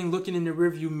driving, looking in the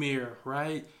rearview mirror,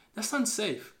 right? That's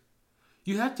unsafe.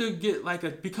 You have to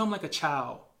become like a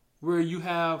child, where you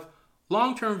have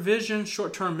long-term vision,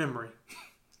 short-term memory.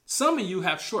 Some of you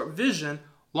have short vision,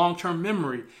 long-term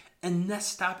memory, and that's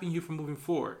stopping you from moving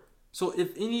forward. So if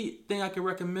anything I can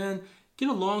recommend, get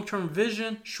a long-term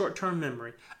vision, short-term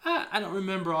memory. I don't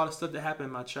remember all the stuff that happened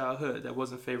in my childhood that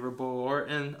wasn't favorable or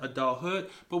in adulthood,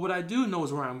 but what I do know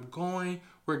is where I'm going,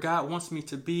 where God wants me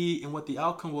to be, and what the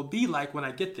outcome will be like when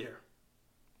I get there.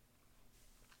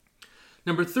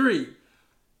 Number 3,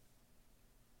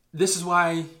 this is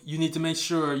why you need to make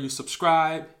sure you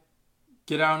subscribe,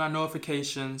 get out on our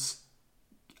notifications.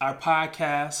 Our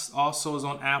podcast also is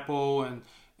on Apple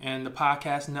and the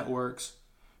podcast networks,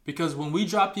 because when we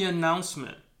drop the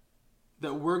announcement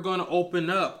that we're going to open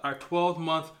up our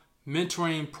 12-month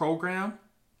mentoring program,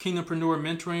 Kingdompreneur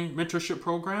Mentorship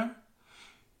Program,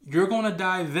 you're going to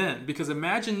dive in. Because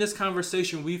imagine this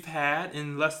conversation we've had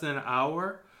in less than an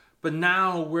hour, but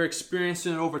now we're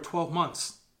experiencing it over 12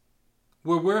 months,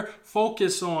 where we're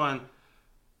focused on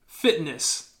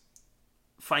fitness,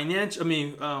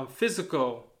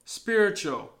 physical,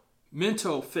 spiritual,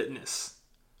 mental fitness,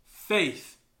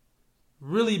 faith,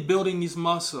 really building these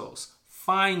muscles,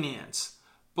 finance,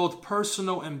 both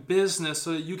personal and business,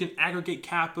 so that you can aggregate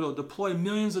capital, deploy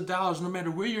millions of dollars no matter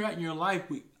where you're at in your life.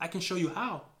 I can show you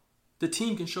how. The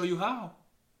team can show you how.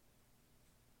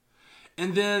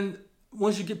 And then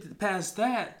once you get past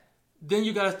that, then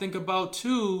you got to think about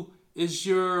too is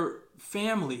your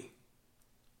family.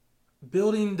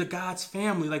 Building the God's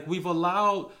family. Like, we've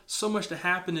allowed so much to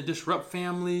happen to disrupt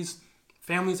families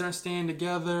Families aren't staying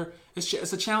together. It's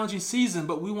a challenging season,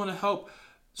 but we want to help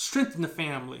strengthen the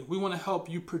family. We want to help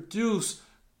you produce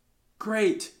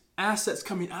great assets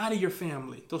coming out of your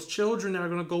family. Those children that are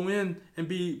going to go in and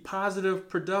be positive,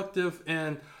 productive,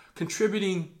 and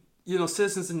contributing,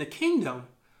 citizens in the kingdom.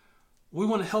 We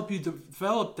want to help you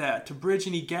develop that, to bridge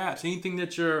any gaps, anything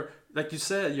that like you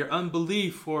said, your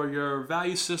unbelief or your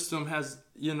value system has,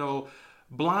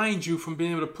 blind you from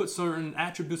being able to put certain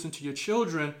attributes into your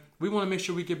children. We want to make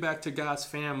sure we get back to God's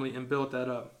family and build that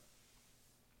up.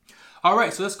 All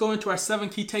right, so let's go into our 7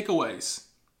 key takeaways.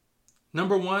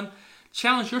 Number 1,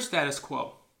 challenge your status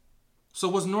quo. So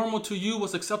what's normal to you,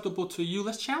 what's acceptable to you,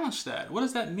 let's challenge that. What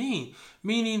does that mean?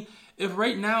 Meaning, if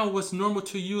right now what's normal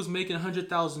to you is making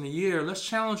 $100,000 a year, let's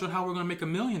challenge on how we're going to make $1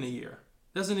 million a year.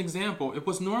 That's an example. If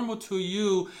what's normal to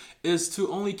you is to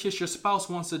only kiss your spouse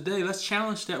once a day, let's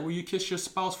challenge that where you kiss your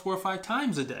spouse 4 or 5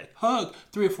 times a day. Hug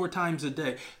 3 or 4 times a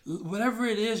day. Whatever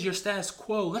it is, your status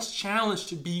quo, let's challenge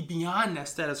to be beyond that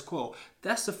status quo.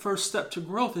 That's the first step to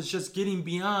growth, is just getting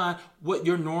beyond what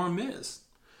your norm is.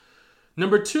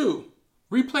 Number 2,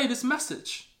 replay this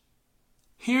message.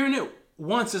 Hearing it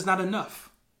once is not enough.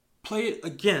 Play it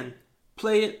again.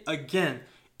 Play it again.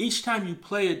 Each time you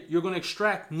play it, you're going to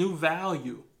extract new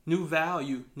value.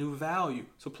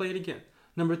 So play it again.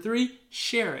 Number 3,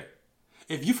 share it.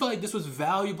 If you feel like this was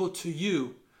valuable to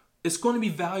you, it's going to be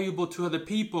valuable to other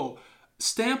people.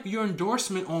 Stamp your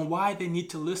endorsement on why they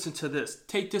need to listen to this.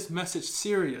 Take this message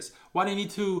serious. Why they need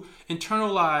to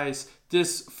internalize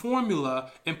this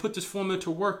formula and put this formula to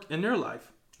work in their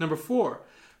life. Number 4,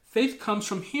 faith comes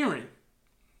from hearing.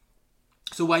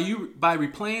 So by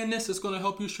replaying this, it's going to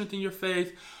help you strengthen your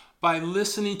faith. By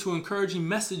listening to encouraging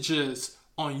messages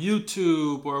on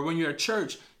YouTube or when you're at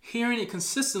church, hearing it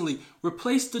consistently,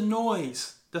 replace the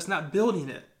noise that's not building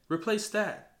it. Replace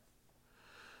that.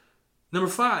 Number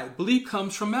 5, belief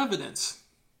comes from evidence.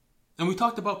 And we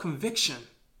talked about conviction,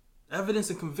 evidence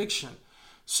and conviction.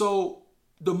 So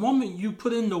the moment you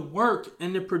put in the work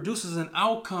and it produces an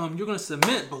outcome, you're going to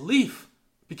submit belief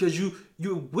because you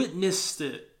witnessed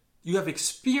it. You have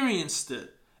experienced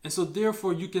it. And so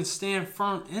therefore you can stand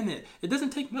firm in it. It doesn't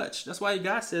take much. That's why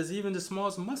God says even the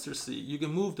smallest mustard seed, you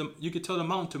can tell the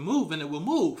mountain to move and it will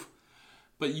move.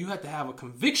 But you have to have a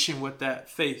conviction with that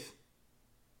faith.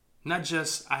 Not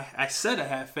just, I said I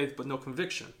have faith, but no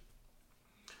conviction.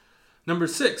 Number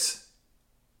 6,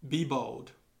 be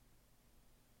bold.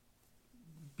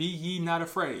 Be ye not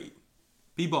afraid.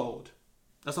 Be bold.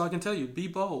 That's all I can tell you. Be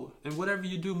bold. And whatever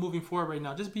you do moving forward right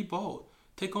now, just be bold.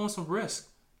 Take on some risk.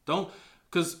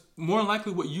 Because more than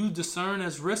likely what you discern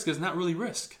as risk is not really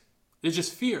risk. It's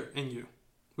just fear in you.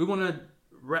 We want to,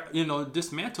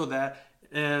 dismantle that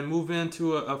and move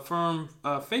into a firm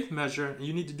faith measure. And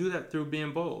you need to do that through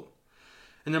being bold.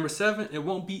 And number 7, it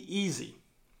won't be easy.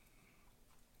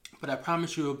 But I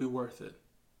promise you it'll be worth it.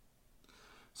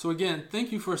 So again,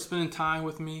 thank you for spending time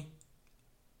with me.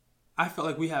 I felt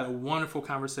like we had a wonderful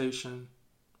conversation.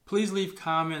 Please leave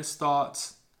comments,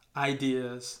 thoughts,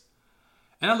 ideas.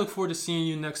 And I look forward to seeing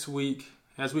you next week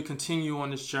as we continue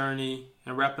on this journey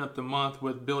and wrapping up the month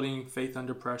with building faith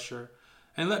under pressure.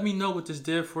 And let me know what this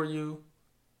did for you.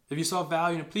 If you saw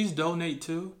value in it, please donate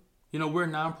too. We're a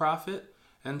nonprofit.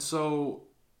 And so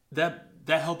that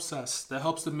helps us. That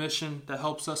helps the mission. That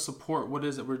helps us support what it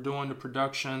is that we're doing, the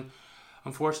production.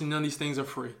 Unfortunately, none of these things are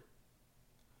free.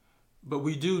 But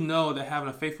we do know that having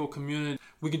a faithful community,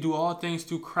 we can do all things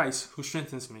through Christ who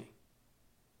strengthens me.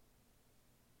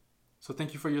 So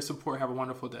thank you for your support. Have a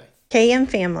wonderful day. KM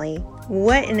family,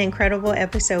 what an incredible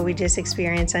episode we just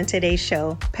experienced on today's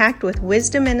show, packed with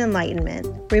wisdom and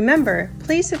enlightenment. Remember,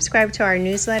 please subscribe to our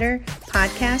newsletter,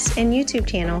 podcast, and YouTube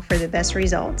channel for the best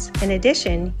results. In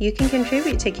addition, you can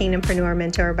contribute to Kingdompreneur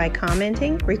Mentor by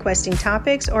commenting, requesting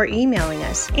topics, or emailing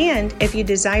us. And if you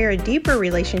desire a deeper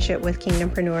relationship with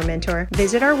Kingdompreneur Mentor,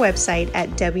 visit our website at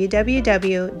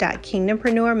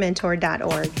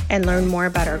www.kingdompreneurmentor.org and learn more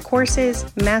about our courses,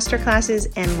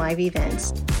 masterclasses, and live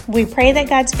events. We pray that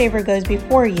God's favor goes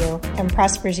before you and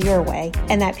prospers your way,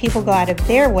 and that people go out of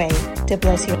their way to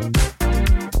bless you.